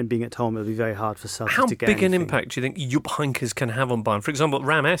 Bayern being at home, it'll be very hard for Celtic to get How big anything. an impact do you think Jupp Heynckes can have on Bayern? For example,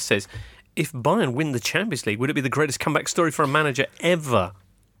 Ram S says, if Bayern win the Champions League, would it be the greatest comeback story for a manager ever?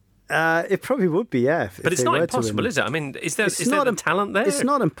 It probably would be, yeah. But it's not impossible, is it? I mean, is there the talent there? It's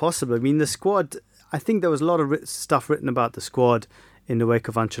not impossible. I mean, the squad, I think there was a lot of stuff written about the squad in the wake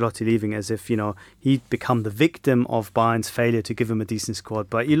of Ancelotti leaving, as if, he'd become the victim of Bayern's failure to give him a decent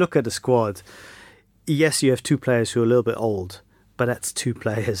squad. But you look at the squad, yes, you have 2 players who are a little bit old, but that's 2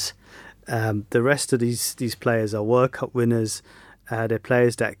 players. The rest of these players are World Cup winners. They're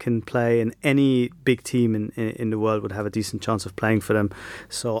players that can play in any big team in the world would have a decent chance of playing for them.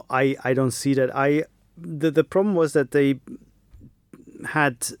 So I don't see that. The problem was that they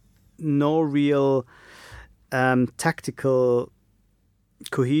had no real tactical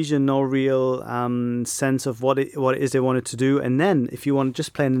cohesion, no real sense of what it is they wanted to do. And then if you want to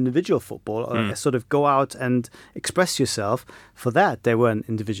just play an individual football or sort of go out and express yourself, for that they weren't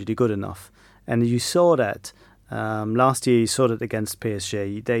individually good enough. And you saw that Last year you saw it against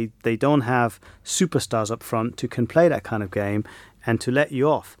PSG. They don't have superstars up front who can play that kind of game and to let you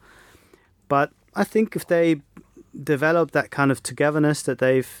off. But I think if they develop that kind of togetherness that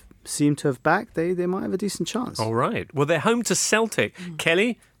they've seemed to have backed, they might have a decent chance. All right. Well, they're home to Celtic.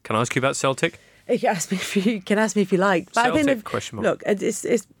 Kelly, can I ask you about Celtic? You can ask me if you like. But Celtic, I think question mark. look,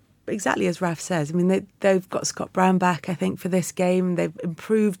 it's exactly as Raf says. I mean, they've got Scott Brown back, I think, for this game. They've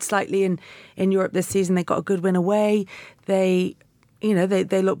improved slightly in Europe this season. They got a good win away. They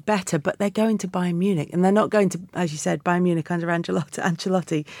look better, but they're going to Bayern Munich, and they're not going to, as you said, Bayern Munich under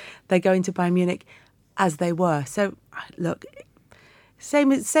Ancelotti. They're going to Bayern Munich as they were. So look,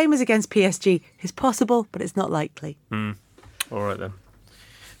 same as against PSG. It's possible, but it's not likely. All right then.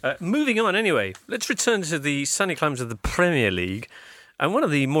 Moving on, anyway, let's return to the sunny climes of the Premier League. And one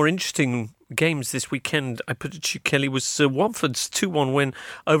of the more interesting games this weekend, I put it to you, Kelly, was Watford's 2-1 win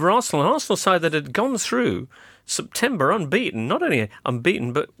over Arsenal. An Arsenal side that had gone through September unbeaten, not only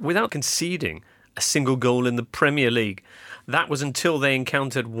unbeaten, but without conceding a single goal in the Premier League. That was until they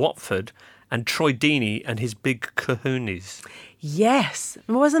encountered Watford and Troy Deeney and his big cojones. Yes.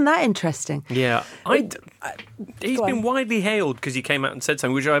 Wasn't that interesting? Yeah. He's been widely hailed because he came out and said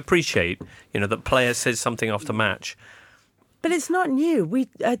something, which I appreciate, that player says something after match. But it's not new. We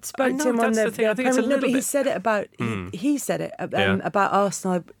spoke to him on the thing. I think it's a little but bit. he said it about he said it about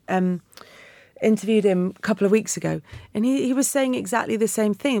Arsenal. Interviewed him a couple of weeks ago, and he was saying exactly the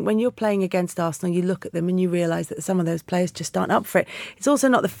same thing. When you're playing against Arsenal, you look at them and you realise that some of those players just aren't up for it. It's also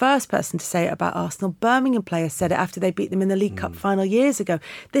not the first person to say it about Arsenal. Birmingham players said it after they beat them in the League Cup final years ago.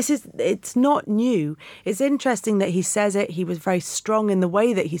 It's not new. It's interesting that he says it. He was very strong in the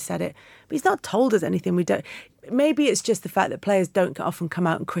way that he said it, but he's not told us anything we don't. Maybe it's just the fact that players don't often come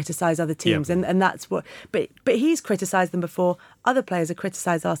out and criticise other teams, and that's what. But he's criticised them before. Other players have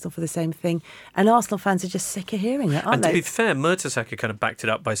criticised Arsenal for the same thing, and Arsenal fans are just sick of hearing it, aren't and they? To be fair, Mertesacker kind of backed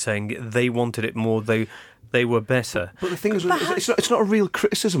it up by saying they wanted it more. They were better. But the thing is, it's not a real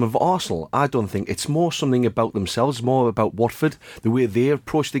criticism of Arsenal. I don't think it's more something about themselves, more about Watford, the way they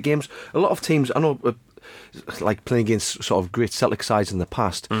approach the games. A lot of teams, I know. Like playing against sort of great Celtic sides in the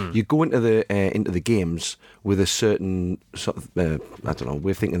past, you go into the games with a certain sort of I don't know,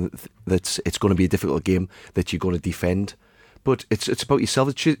 we're thinking that it's going to be a difficult game that you're going to defend, but it's about yourself.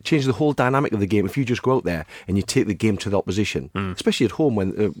 It changes the whole dynamic of the game. If you just go out there and you take the game to the opposition, especially at home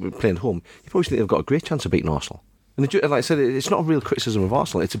when we're playing at home, you probably think they've got a great chance of beating Arsenal. And like I said, it's not a real criticism of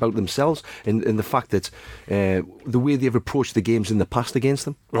Arsenal. It's about themselves and the fact that the way they've approached the games in the past against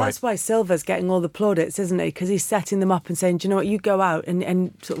them. Well, that's why Silva's getting all the plaudits, isn't he? Because he's setting them up and saying, do you know what, you go out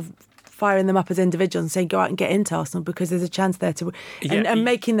and sort of firing them up as individuals and saying, go out and get into Arsenal because there's a chance there to... And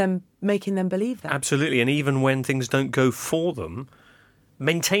making them believe that. Absolutely. And even when things don't go for them,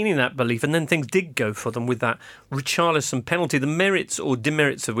 maintaining that belief, and then things did go for them with that Richarlison penalty, the merits or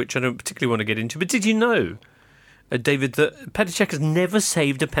demerits of which I don't particularly want to get into. But did you know... David, that Petr Cech has never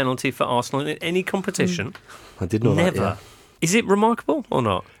saved a penalty for Arsenal in any competition. I did know that, yeah. Is it remarkable or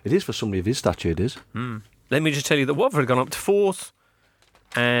not? It is for somebody of his stature, it is. Let me just tell you that Watford have gone up to 4th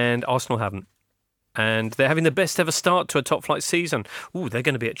and Arsenal haven't. And they're having the best ever start to a top-flight season. Ooh, they're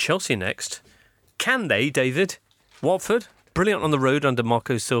going to be at Chelsea next. Can they, David? Watford, brilliant on the road under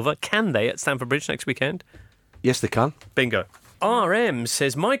Marco Silva. Can they at Stamford Bridge next weekend? Yes, they can. Bingo. RM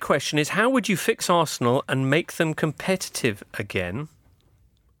says, my question is, how would you fix Arsenal and make them competitive again?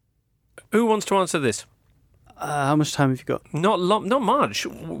 Who wants to answer this? How much time have you got? Not much.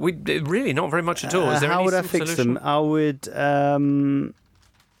 Really, not very much at all. Is there how any would I fix solution? them? I would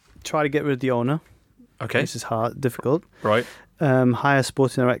try to get rid of the owner. Okay. This is difficult. Right. Hire a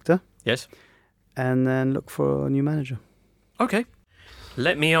sporting director. Yes. And then look for a new manager. Okay.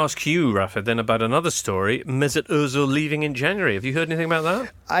 Let me ask you, Rafa, then about another story. Mesut Ozil leaving in January. Have you heard anything about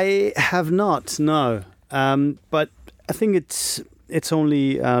that? I have not, no. But I think it's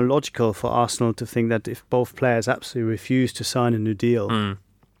only logical for Arsenal to think that if both players absolutely refuse to sign a new deal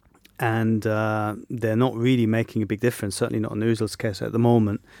and they're not really making a big difference, certainly not in Ozil's case at the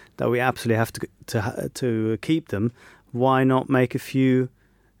moment, that we absolutely have to keep them, why not make a few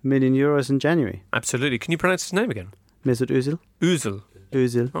million euros in January? Absolutely. Can you pronounce his name again? Mesut Ozil.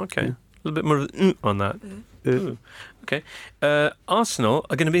 Ozil. Okay. Yeah. A little bit more of an on that. Okay. Arsenal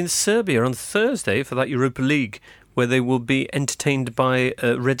are going to be in Serbia on Thursday for that Europa League, where they will be entertained by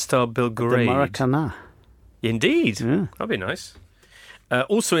Red Star Belgrade. The Maracanã. Indeed. Yeah. That'd be nice.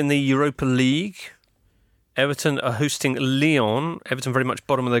 Also in the Europa League, Everton are hosting Lyon. Everton very much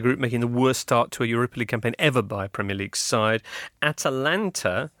bottom of their group, making the worst start to a Europa League campaign ever by a Premier League side.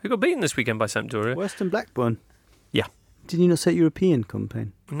 Atalanta, who got beaten this weekend by Sampdoria. Western Blackburn. Yeah. Did you not say European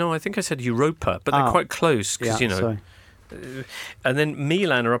campaign? No, I think I said Europa, but they're quite close because, Sorry. And then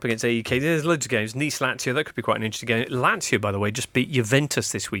Milan are up against AEK. There's loads of games. Nice-Lazio, that could be quite an interesting game. Lazio, by the way, just beat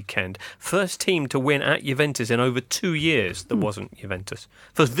Juventus this weekend. First team to win at Juventus in over 2 years that wasn't Juventus.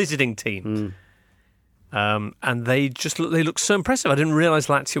 First visiting team. And they look so impressive. I didn't realise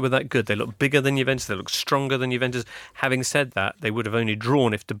Lazio were that good. They look bigger than Juventus. They look stronger than Juventus. Having said that, they would have only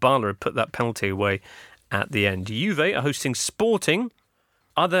drawn if Dybala had put that penalty away at the end. Juve are hosting Sporting.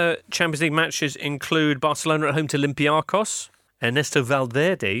 Other Champions League matches include Barcelona at home to Olympiacos. Ernesto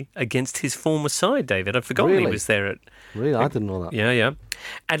Valverde against his former side, David. I'd forgotten he was there. Really? I didn't know that. Yeah.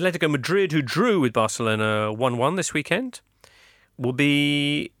 Atletico Madrid, who drew with Barcelona 1-1 this weekend, will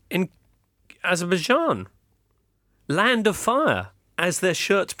be in Azerbaijan. Land of Fire, as their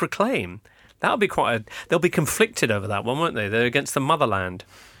shirts proclaim. That'll be they'll be conflicted over that one, won't they? They're against the motherland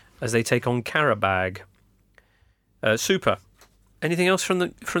as they take on Karabag. Super. Anything else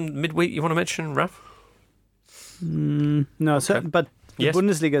from midweek you want to mention, Raf? No, okay. But the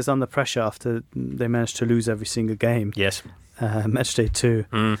Bundesliga is under pressure after they managed to lose every single game. Yes. Match day 2.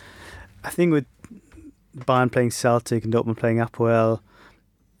 I think with Bayern playing Celtic and Dortmund playing Apoel,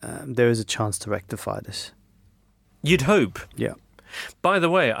 there is a chance to rectify this. You'd hope. Yeah. By the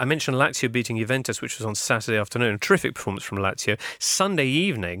way, I mentioned Lazio beating Juventus, which was on Saturday afternoon. A terrific performance from Lazio. Sunday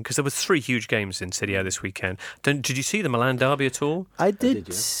evening, because there were 3 huge games in Serie A this weekend. Did you see the Milan derby at all? I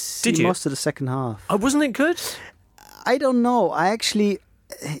did. See most of the second half. Oh, wasn't it good? I don't know. I actually...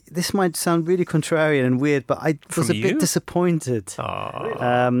 This might sound really contrarian and weird, but I was a bit disappointed.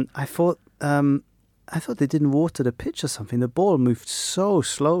 I thought they didn't water the pitch or something. The ball moved so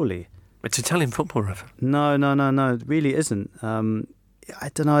slowly. It's Italian football, Rafa. No, it really isn't. I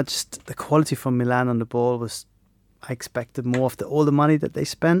don't know, just the quality from Milan on the ball was... I expected more of all the money that they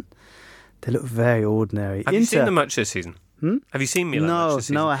spent. They look very ordinary. Have you seen them much this season? Have you seen Milan much this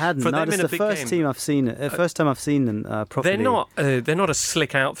season? No, I hadn't. This is the first team I've seen. First time I've seen them properly. They're not a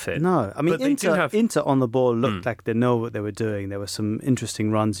slick outfit. No, I mean Inter on the ball looked like they know what they were doing. There were some interesting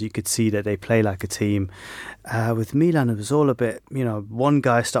runs. You could see that they play like a team. With Milan, it was all a bit. One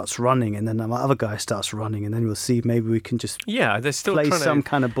guy starts running, and then the other guy starts running, and then we'll see. Maybe we can just they're still play some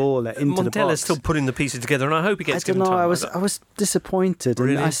kind of ball into the box. Montella's still putting the pieces together, and I hope he gets. I don't know. I was disappointed,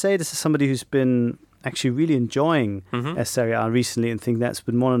 really? And I say this as somebody who's been actually really enjoying Serie A recently and think that's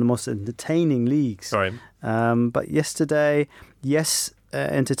been one of the most entertaining leagues. Right. But yesterday,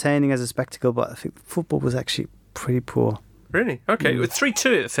 entertaining as a spectacle, but I think football was actually pretty poor. Really? Okay. With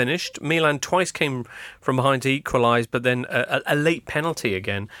 3-2 it finished. Milan twice came from behind to equalise, but then a late penalty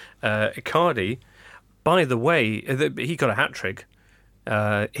again. Icardi, by the way, he got a hat-trick.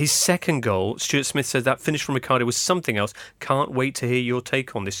 His second goal, Stuart Smith said that finish from Icardi was something else. Can't wait to hear your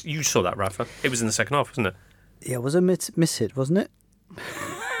take on this. You saw that, Rafa. It was in the second half, wasn't it? Yeah, it was a miss hit, wasn't it?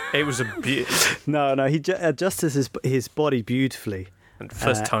 It was a... No, he adjusted his body beautifully. And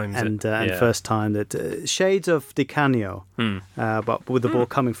first time first time that shades of Di Canio, but with the ball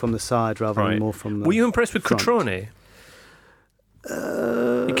coming from the side rather than more from the Were you impressed with front. Cutrone?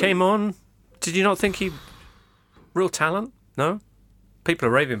 He came on. Did you not think he... Real talent? No? People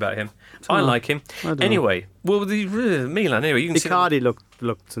are raving about him. I like him. Anyway, Milan, anyway, you can Icardi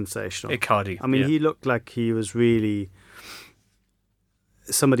looked sensational. Icardi. I mean, he looked like he was really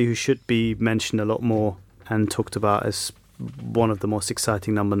somebody who should be mentioned a lot more and talked about as one of the most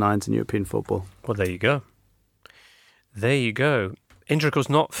exciting number 9s in European football. Well, there you go. Inter, of course,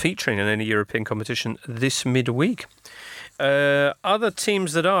 not featuring in any European competition this midweek. Other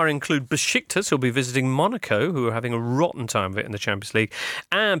teams that include Besiktas, who'll be visiting Monaco, who are having a rotten time of it in the Champions League,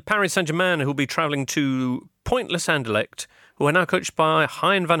 and Paris Saint-Germain, who'll be travelling to Pointless Anderlecht, who are now coached by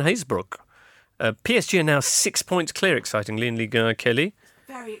Hein van Heesbroek. PSG are now 6 points clear, excitingly, in Ligue 1, Kelly.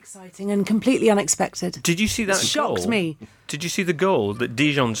 Very exciting and completely unexpected. Did you see that goal? Shocked me. Did you see the goal that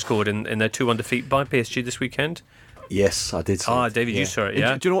Dijon scored in their 2-1 defeat by PSG this weekend? Yes, I did see it. David, you saw it,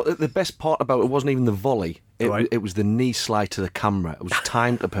 yeah? Do you know what the best part about it wasn't even the volley? It was the knee slide to the camera. It was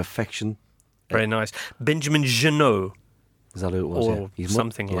timed to perfection. Very nice. Benjamin Jeannot. Is that who it was? Or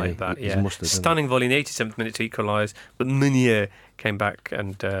something like that, he's mustard, stunning volley in the 87th minute to equalise, but Meunier came back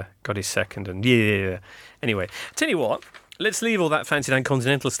and got his second. And Anyway, tell you what, let's leave all that fancy dan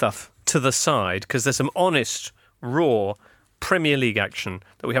continental stuff to the side, because there's some honest, raw Premier League action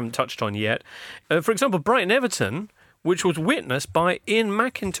that we haven't touched on yet. For example, Brighton-Everton, which was witnessed by Ian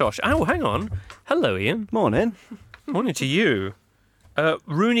McIntosh. Oh, hang on. Hello, Ian. Morning. Morning to you.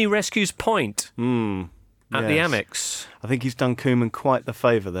 Rooney rescues point. at the Yes. Amex. I think he's done Koeman quite the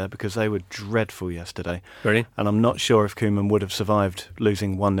favour there because they were dreadful yesterday. Really? And I'm not sure if Koeman would have survived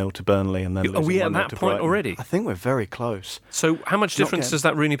losing 1-0 to Burnley and then Are losing we at 1-0 that to point Brighton. already? I think we're very close. So how much Not difference getting- does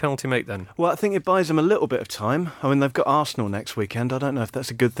that Rooney penalty make then? Well, I think it buys them a little bit of time. I mean, they've got Arsenal next weekend. I don't know if that's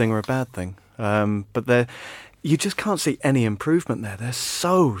a good thing or a bad thing. But you just can't see any improvement there. They're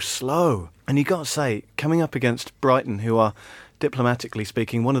so slow. And you got to say, coming up against Brighton, who are, diplomatically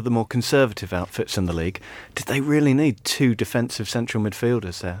speaking, one of the more conservative outfits in the league, did they really need two defensive central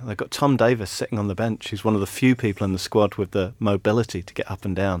midfielders there? They've got Tom Davis sitting on the bench. He's one of the few people in the squad with the mobility to get up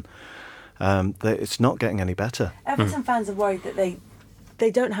and down. It's not getting any better. Everton fans are worried that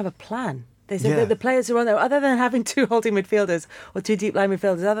they don't have a plan. They said Yeah. that the players who are on there, other than having two holding midfielders or two deep line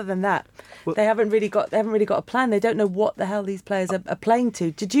midfielders, other than that, they haven't really got a plan. They don't know what the hell these players are playing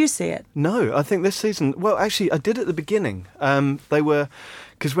to. Did you see it? No, I think this season... Well, actually, I did at the beginning. They were...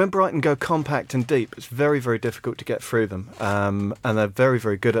 Because when Brighton go compact and deep, it's very, very difficult to get through them. And they're very,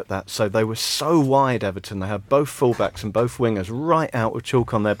 very good at that. So they were so wide, Everton. They had both fullbacks and both wingers right out with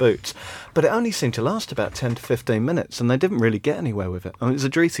chalk on their boots. But it only seemed to last about 10 to 15 minutes, and they didn't really get anywhere with it. I mean, it was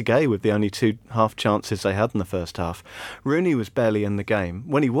Idrissa Gueye with the only two half chances they had in the first half. Rooney was barely in the game.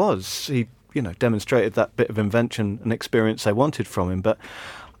 When he was, he demonstrated that bit of invention and experience they wanted from him. But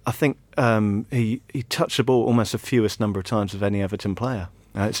I think he touched the ball almost the fewest number of times of any Everton player.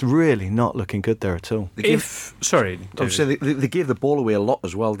 It's really not looking good there at all. Sorry, I would say they gave the ball away a lot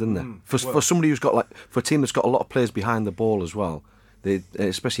as well, didn't they? For somebody who's got for a team that's got a lot of players behind the ball as well,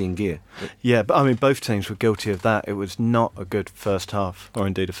 especially in gear. Yeah, but I mean, both teams were guilty of that. It was not a good first half, or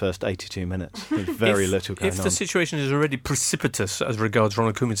indeed a first 82 minutes. There's very little going If on. the situation is already precipitous as regards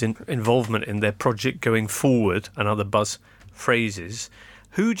Ronald Koeman's involvement in their project going forward and other buzz phrases,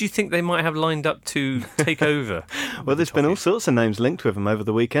 who do you think they might have lined up to take over? Well, there's been all sorts of names linked with him over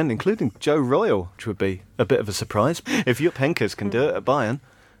the weekend, including Joe Royal, which would be a bit of a surprise. If Jupp Heynckes can do it at Bayern,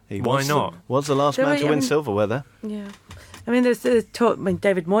 Why not? Was the last So, man to I win mean- silverware there. Yeah. I mean, there's talk. I mean,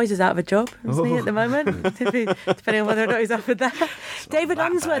 David Moyes is out of a job, isn't he, at the moment? Depending on whether or not he's offered that. David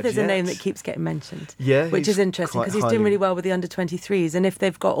Unsworth is a name that keeps getting mentioned. Yeah, which he's is interesting quite because he's highly- doing really well with the under-23s, and if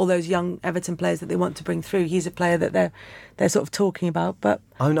they've got all those young Everton players that they want to bring through, he's a player that they're sort of talking about. But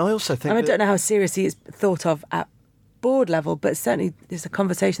I mean, I also think I that- don't know how seriously it's thought of at board level, but certainly it's a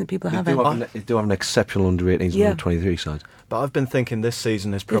conversation that people are They having. do have an exceptional under-18s Yeah. and under-23 side. But I've been thinking this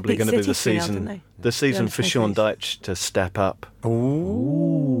season is probably beat going to be City the 3-0, didn't season, they? the season The for Sean Dyche to step up.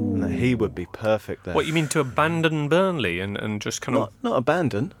 Ooh. And he would be perfect there. What, you mean to abandon Burnley and just kind of... Not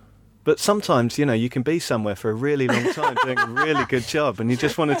abandon, but sometimes, you can be somewhere for a really long time doing a really good job and you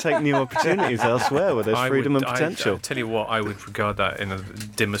just want to take new opportunities elsewhere where there's freedom and potential. I tell you what, I would regard that in the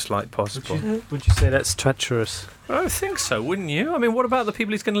dimmest light possible. Would you say that's treacherous? I think so, wouldn't you? I mean, what about the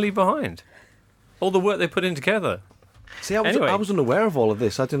people he's going to leave behind? All the work they put in together. See, I was Anyway. I was unaware of all of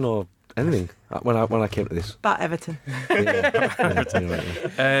this. I didn't know anything when I came to this. About Everton.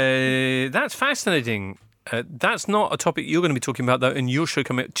 That's fascinating. That's not a topic you're going to be talking about, though, in your show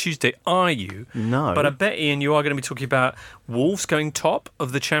coming up Tuesday, are you? No. But I bet, Ian, you are going to be talking about Wolves going top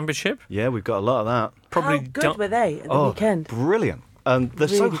of the Championship. Yeah, we've got a lot of that. Probably How good were they at the weekend? Brilliant. They're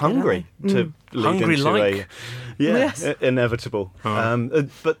so Really good, hungry aren't to lead Hungry into like? Yes. Inevitable.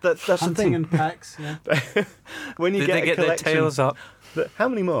 But that's the Hunting thing. in packs, yeah. When you Did get they a get their collection, tails up? How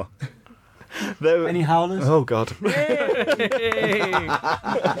many more? There- Any howlers? Oh God.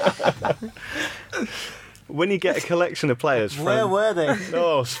 When you get a collection of players from Where were they?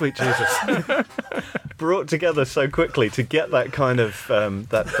 oh sweet Jesus, brought together so quickly to get that kind of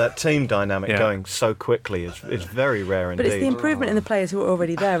that team dynamic Yeah. going so quickly is very rare But indeed. it's the improvement in the players who are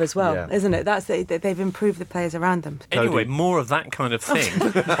already there as well, Yeah. isn't it? That's they've improved the players around them. Anyway, more of that kind of thing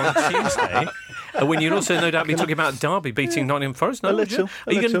on Tuesday. When you'll also no doubt be talking about Derby beating Nottingham Forest. No, A would you? little,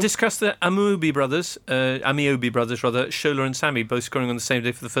 Are you going to little. discuss the Amiobi brothers, Shola and Sammy, both scoring on the same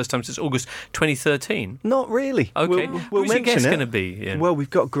day for the first time since August 2013? Not really. Okay. We'll Who's your mention guest it. going to be, Ian? Well, we've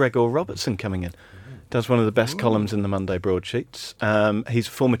got Gregor Robertson coming in. Does one of the best columns in the Monday broadsheets. He's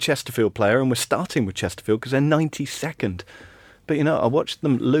a former Chesterfield player, and we're starting with Chesterfield because they're 92nd. But I watched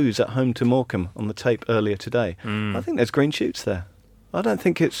them lose at home to Morecambe on the tape earlier today. I think there's green shoots there. I don't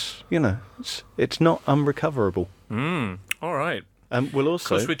think it's not unrecoverable. All right. We'll Of also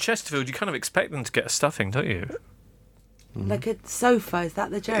course, with Chesterfield, you kind of expect them to get a stuffing, don't you? Like a sofa, is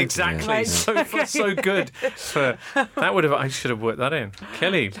that the joke? Exactly. Right. So good. That would have. I should have worked that in.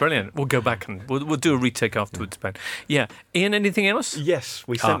 Kelly, brilliant. We'll go back and we'll do a retake afterwards, Ben. Yeah. Ian, anything else? yes,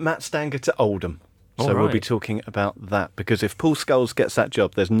 we sent Matt Stanger to Oldham. So All we'll be right. talking about that, because if Paul Scholes gets that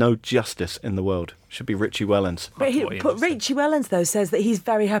job, there's no justice in the world. Should be Richie Wellens. But what Ian just said. Richie Wellens, though, says that he's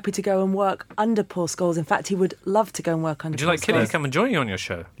very happy to go and work under Paul Scholes. In fact, he would love to go and work under Would you Paul like Kitty to Scholes. come and join you on your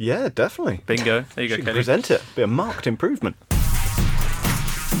show? Yeah, definitely. Bingo. There you go, Should Kitty. present it. Be a marked improvement.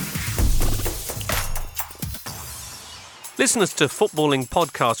 Listeners to footballing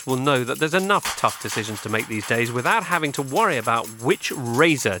podcasts will know that there's enough tough decisions to make these days without having to worry about which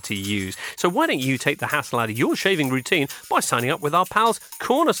razor to use. So why don't you take the hassle out of your shaving routine by signing up with our pals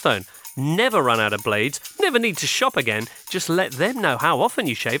Cornerstone? Never run out of blades, never need to shop again. Just let them know how often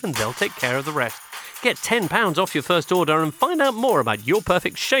you shave and they'll take care of the rest. Get £10 off your first order and find out more about your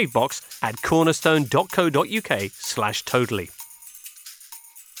perfect shave box at cornerstone.co.uk/totally.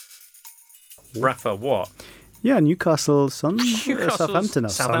 Rafa, what? Yeah, Newcastle, Newcastle, Southampton, Southampton,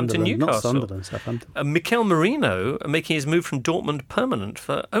 Sunderland, not Newcastle. Sunderland, Southampton. Mikel Merino making his move from Dortmund permanent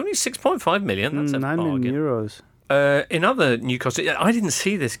for only 6.5 million. That's a €9 million. bargain. In other Newcastle, I didn't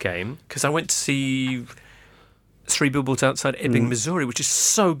see this game because I went to see Three Billboards Outside Ebbing, Missouri, which is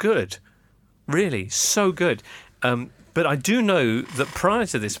so good. Really, so good. But I do know that prior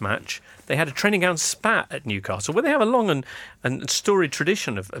to this match, they had a training ground spat at Newcastle, where they have a long and storied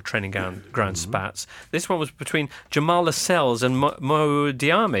tradition of training ground spats. This one was between Jamal Lascelles and Mo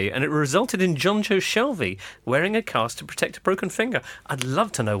Diame, and it resulted in John Joe Shelvey wearing a cast to protect a broken finger. I'd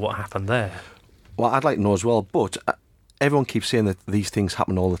love to know what happened there. Well, I'd like to know as well, but everyone keeps saying that these things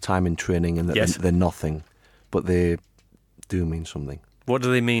happen all the time in training and that Yes. they're nothing, but they do mean something. What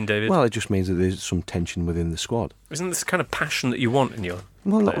do they mean, David? Well, it just means that there's some tension within the squad. Isn't this the kind of passion that you want in your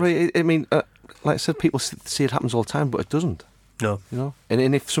Well, not players? really. I mean, like I said, people see it happens all the time, but it doesn't. No. You know,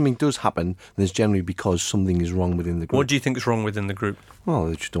 and if something does happen, then it's generally because something is wrong within the group. What do you think is wrong within the group? Well,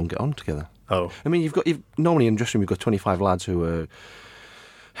 they just don't get on together. Oh. I mean, you've normally in the dressing room, you've got 25 lads who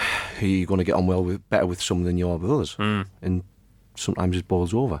you're going to get on better with some than you are with others, and sometimes it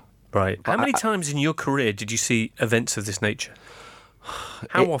boils over. Right. How But many times in your career did you see events of this nature?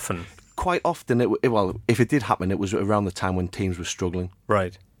 How often? Quite often, if it did happen, it was around the time when teams were struggling.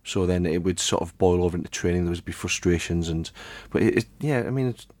 Right. So then it would sort of boil over into training. There would be frustrations, but it's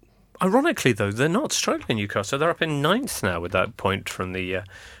Ironically, though, they're not struggling, Newcastle. They're up in 9th now with that point from the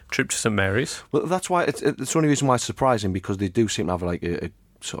trip to St Mary's. well, that's why it's the only reason why it's surprising, because they do seem to have like a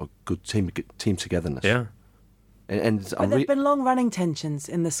sort of good team togetherness. Yeah. And But there's been long-running tensions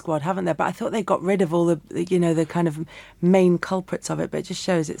in the squad, haven't there? But I thought they got rid of all the kind of main culprits of it. But it just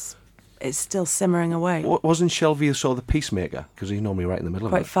shows it's still simmering away. wasn't Shelvey sort of the peacemaker, because he's normally right in the middle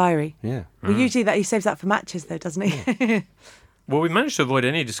Quite of it. fiery. Yeah. Well, usually he saves that for matches, though, doesn't he? Well, we managed to avoid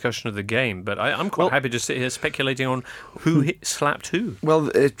any discussion of the game, but I'm quite happy to sit here speculating on who slapped who. Well,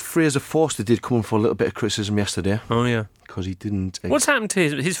 Fraser Forster did come in for a little bit of criticism yesterday Oh, yeah. because he didn't. What's happened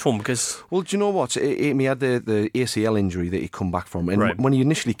to his form? Because Well, do you know what? He had the ACL injury that he come back from, and Right. when he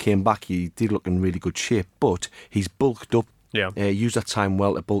initially came back, he did look in really good shape. But he's bulked up. Yeah. Used that time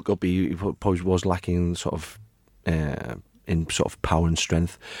well to bulk up. He probably was lacking sort of in sort of power and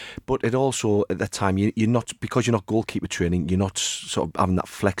strength. But it also at that time you're not, because you're not goalkeeper training, you're not sort of having that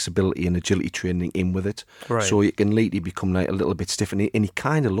flexibility and agility training in with it. Right. So it can lately become like a little bit stiff, and he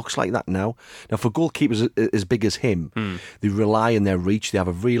kind of looks like that now. Now for goalkeepers as big as him, they rely on their reach. They have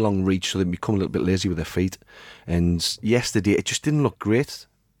a very long reach, so they become a little bit lazy with their feet. And yesterday it just didn't look great.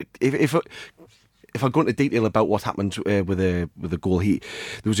 If I go into detail about what happened with the goal, there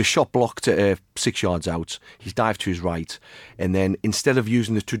was a shot blocked 6 yards out. He's dived to his right, and then instead of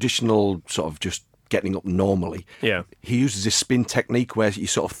using the traditional sort of just getting up normally, Yeah. he uses a spin technique where you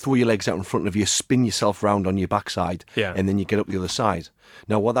sort of throw your legs out in front of you, spin yourself round on your backside, Yeah. and then you get up the other side.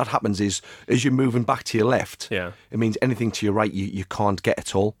 Now, what that happens is, as you're moving back to your left, Yeah. it means anything to your right you can't get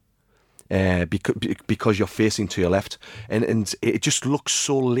at all. Because you're facing to your left, and it just looks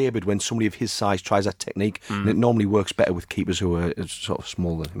so laboured when somebody of his size tries that technique, and it normally works better with keepers who are sort of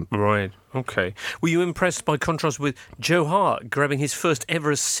smaller than him. Right. Okay. Were you impressed by contrast with Joe Hart grabbing his first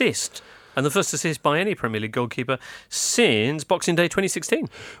ever assist, and the first assist by any Premier League goalkeeper since Boxing Day 2016?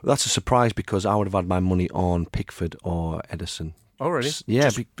 That's a surprise, because I would have had my money on Pickford or Edison. Oh, really?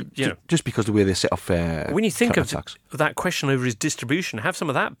 Yeah, you know. just because of the way they set off. When you think of counterattacks. that question over his distribution, have some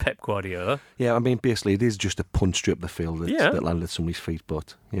of that, Pep Guardiola. Yeah, I mean, basically, it is just a punch straight up the field that landed at somebody's feet.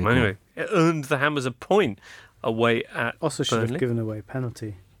 But yeah, Anyway, it earned the Hammers a point away at Also should Burnley. have given away a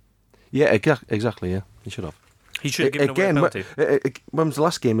penalty. yeah, exactly. Yeah, he should have. He should have given away a penalty. When was the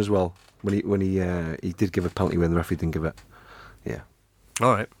last game as well? When he did give a penalty when the referee didn't give it. Yeah.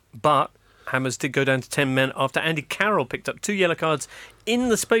 All right. But Hammers did go down to 10 men after Andy Carroll picked up 2 yellow cards in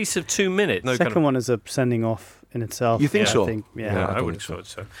the space of 2 minutes. Second one is a sending off in itself. You think so? Yeah, I would have thought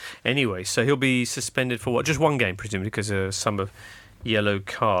so. Anyway, so he'll be suspended for what? Just one game, presumably, because of some of yellow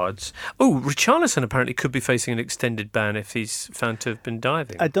cards. Oh, Richarlison apparently could be facing an extended ban if he's found to have been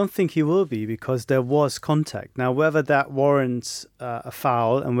diving. I don't think he will be, because there was contact. Now, whether that warrants a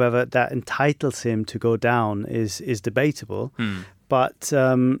foul and whether that entitles him to go down is debatable. But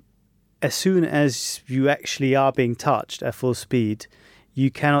as soon as you actually are being touched at full speed, you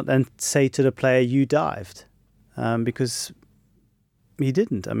cannot then say to the player, you dived, because he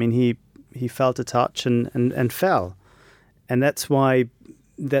didn't. I mean, he felt a touch and fell. And that's why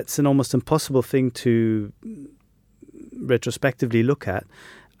that's an almost impossible thing to retrospectively look at,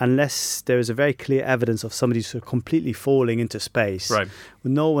 unless there is a very clear evidence of somebody sort of completely falling into space with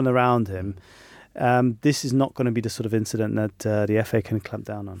no one around him. This is not going to be the sort of incident that the FA can clamp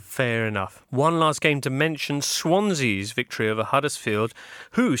down on. Fair enough. One last game to mention, Swansea's victory over Huddersfield,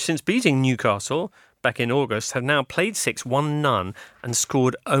 who, since beating Newcastle back in August, have now played 6, won none, and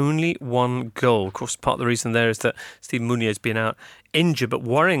scored only 1 goal. Of course, part of the reason there is that Steve Mounier has been out injured, but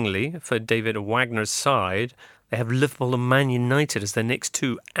worryingly for David Wagner's side, they have Liverpool and Man United as their next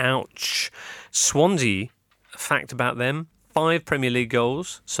 2. Ouch. Swansea, a fact about them, 5 Premier League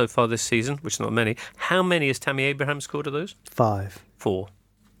goals so far this season, which is not many. How many has Tammy Abraham scored of those? 5. 4.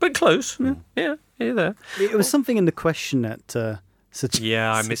 But close. Yeah, you're there. It was something in the question that...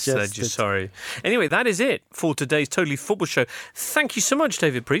 I misheard you, sorry. Anyway, that is it for today's Totally Football Show. Thank you so much,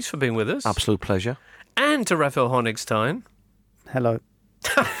 David Priest, for being with us. Absolute pleasure. And to Raphael Honigstein. Hello.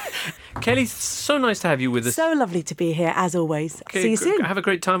 Kelly, so nice to have you with us. So lovely to be here, as always. Okay, See you soon. Have a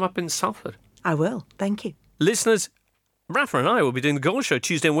great time up in Salford. I will. Thank you. Listeners, Rafa and I will be doing the Goal Show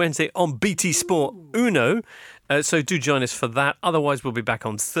Tuesday and Wednesday on BT Sport Uno. So do join us for that. Otherwise, we'll be back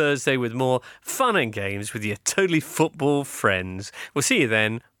on Thursday with more fun and games with your Totally Football friends. We'll see you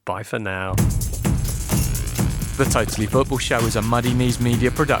then. Bye for now. The Totally Football Show is a Muddy Knees Media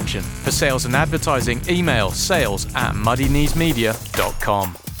production. For sales and advertising, email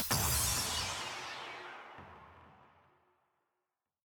sales@muddykneesmedia.com.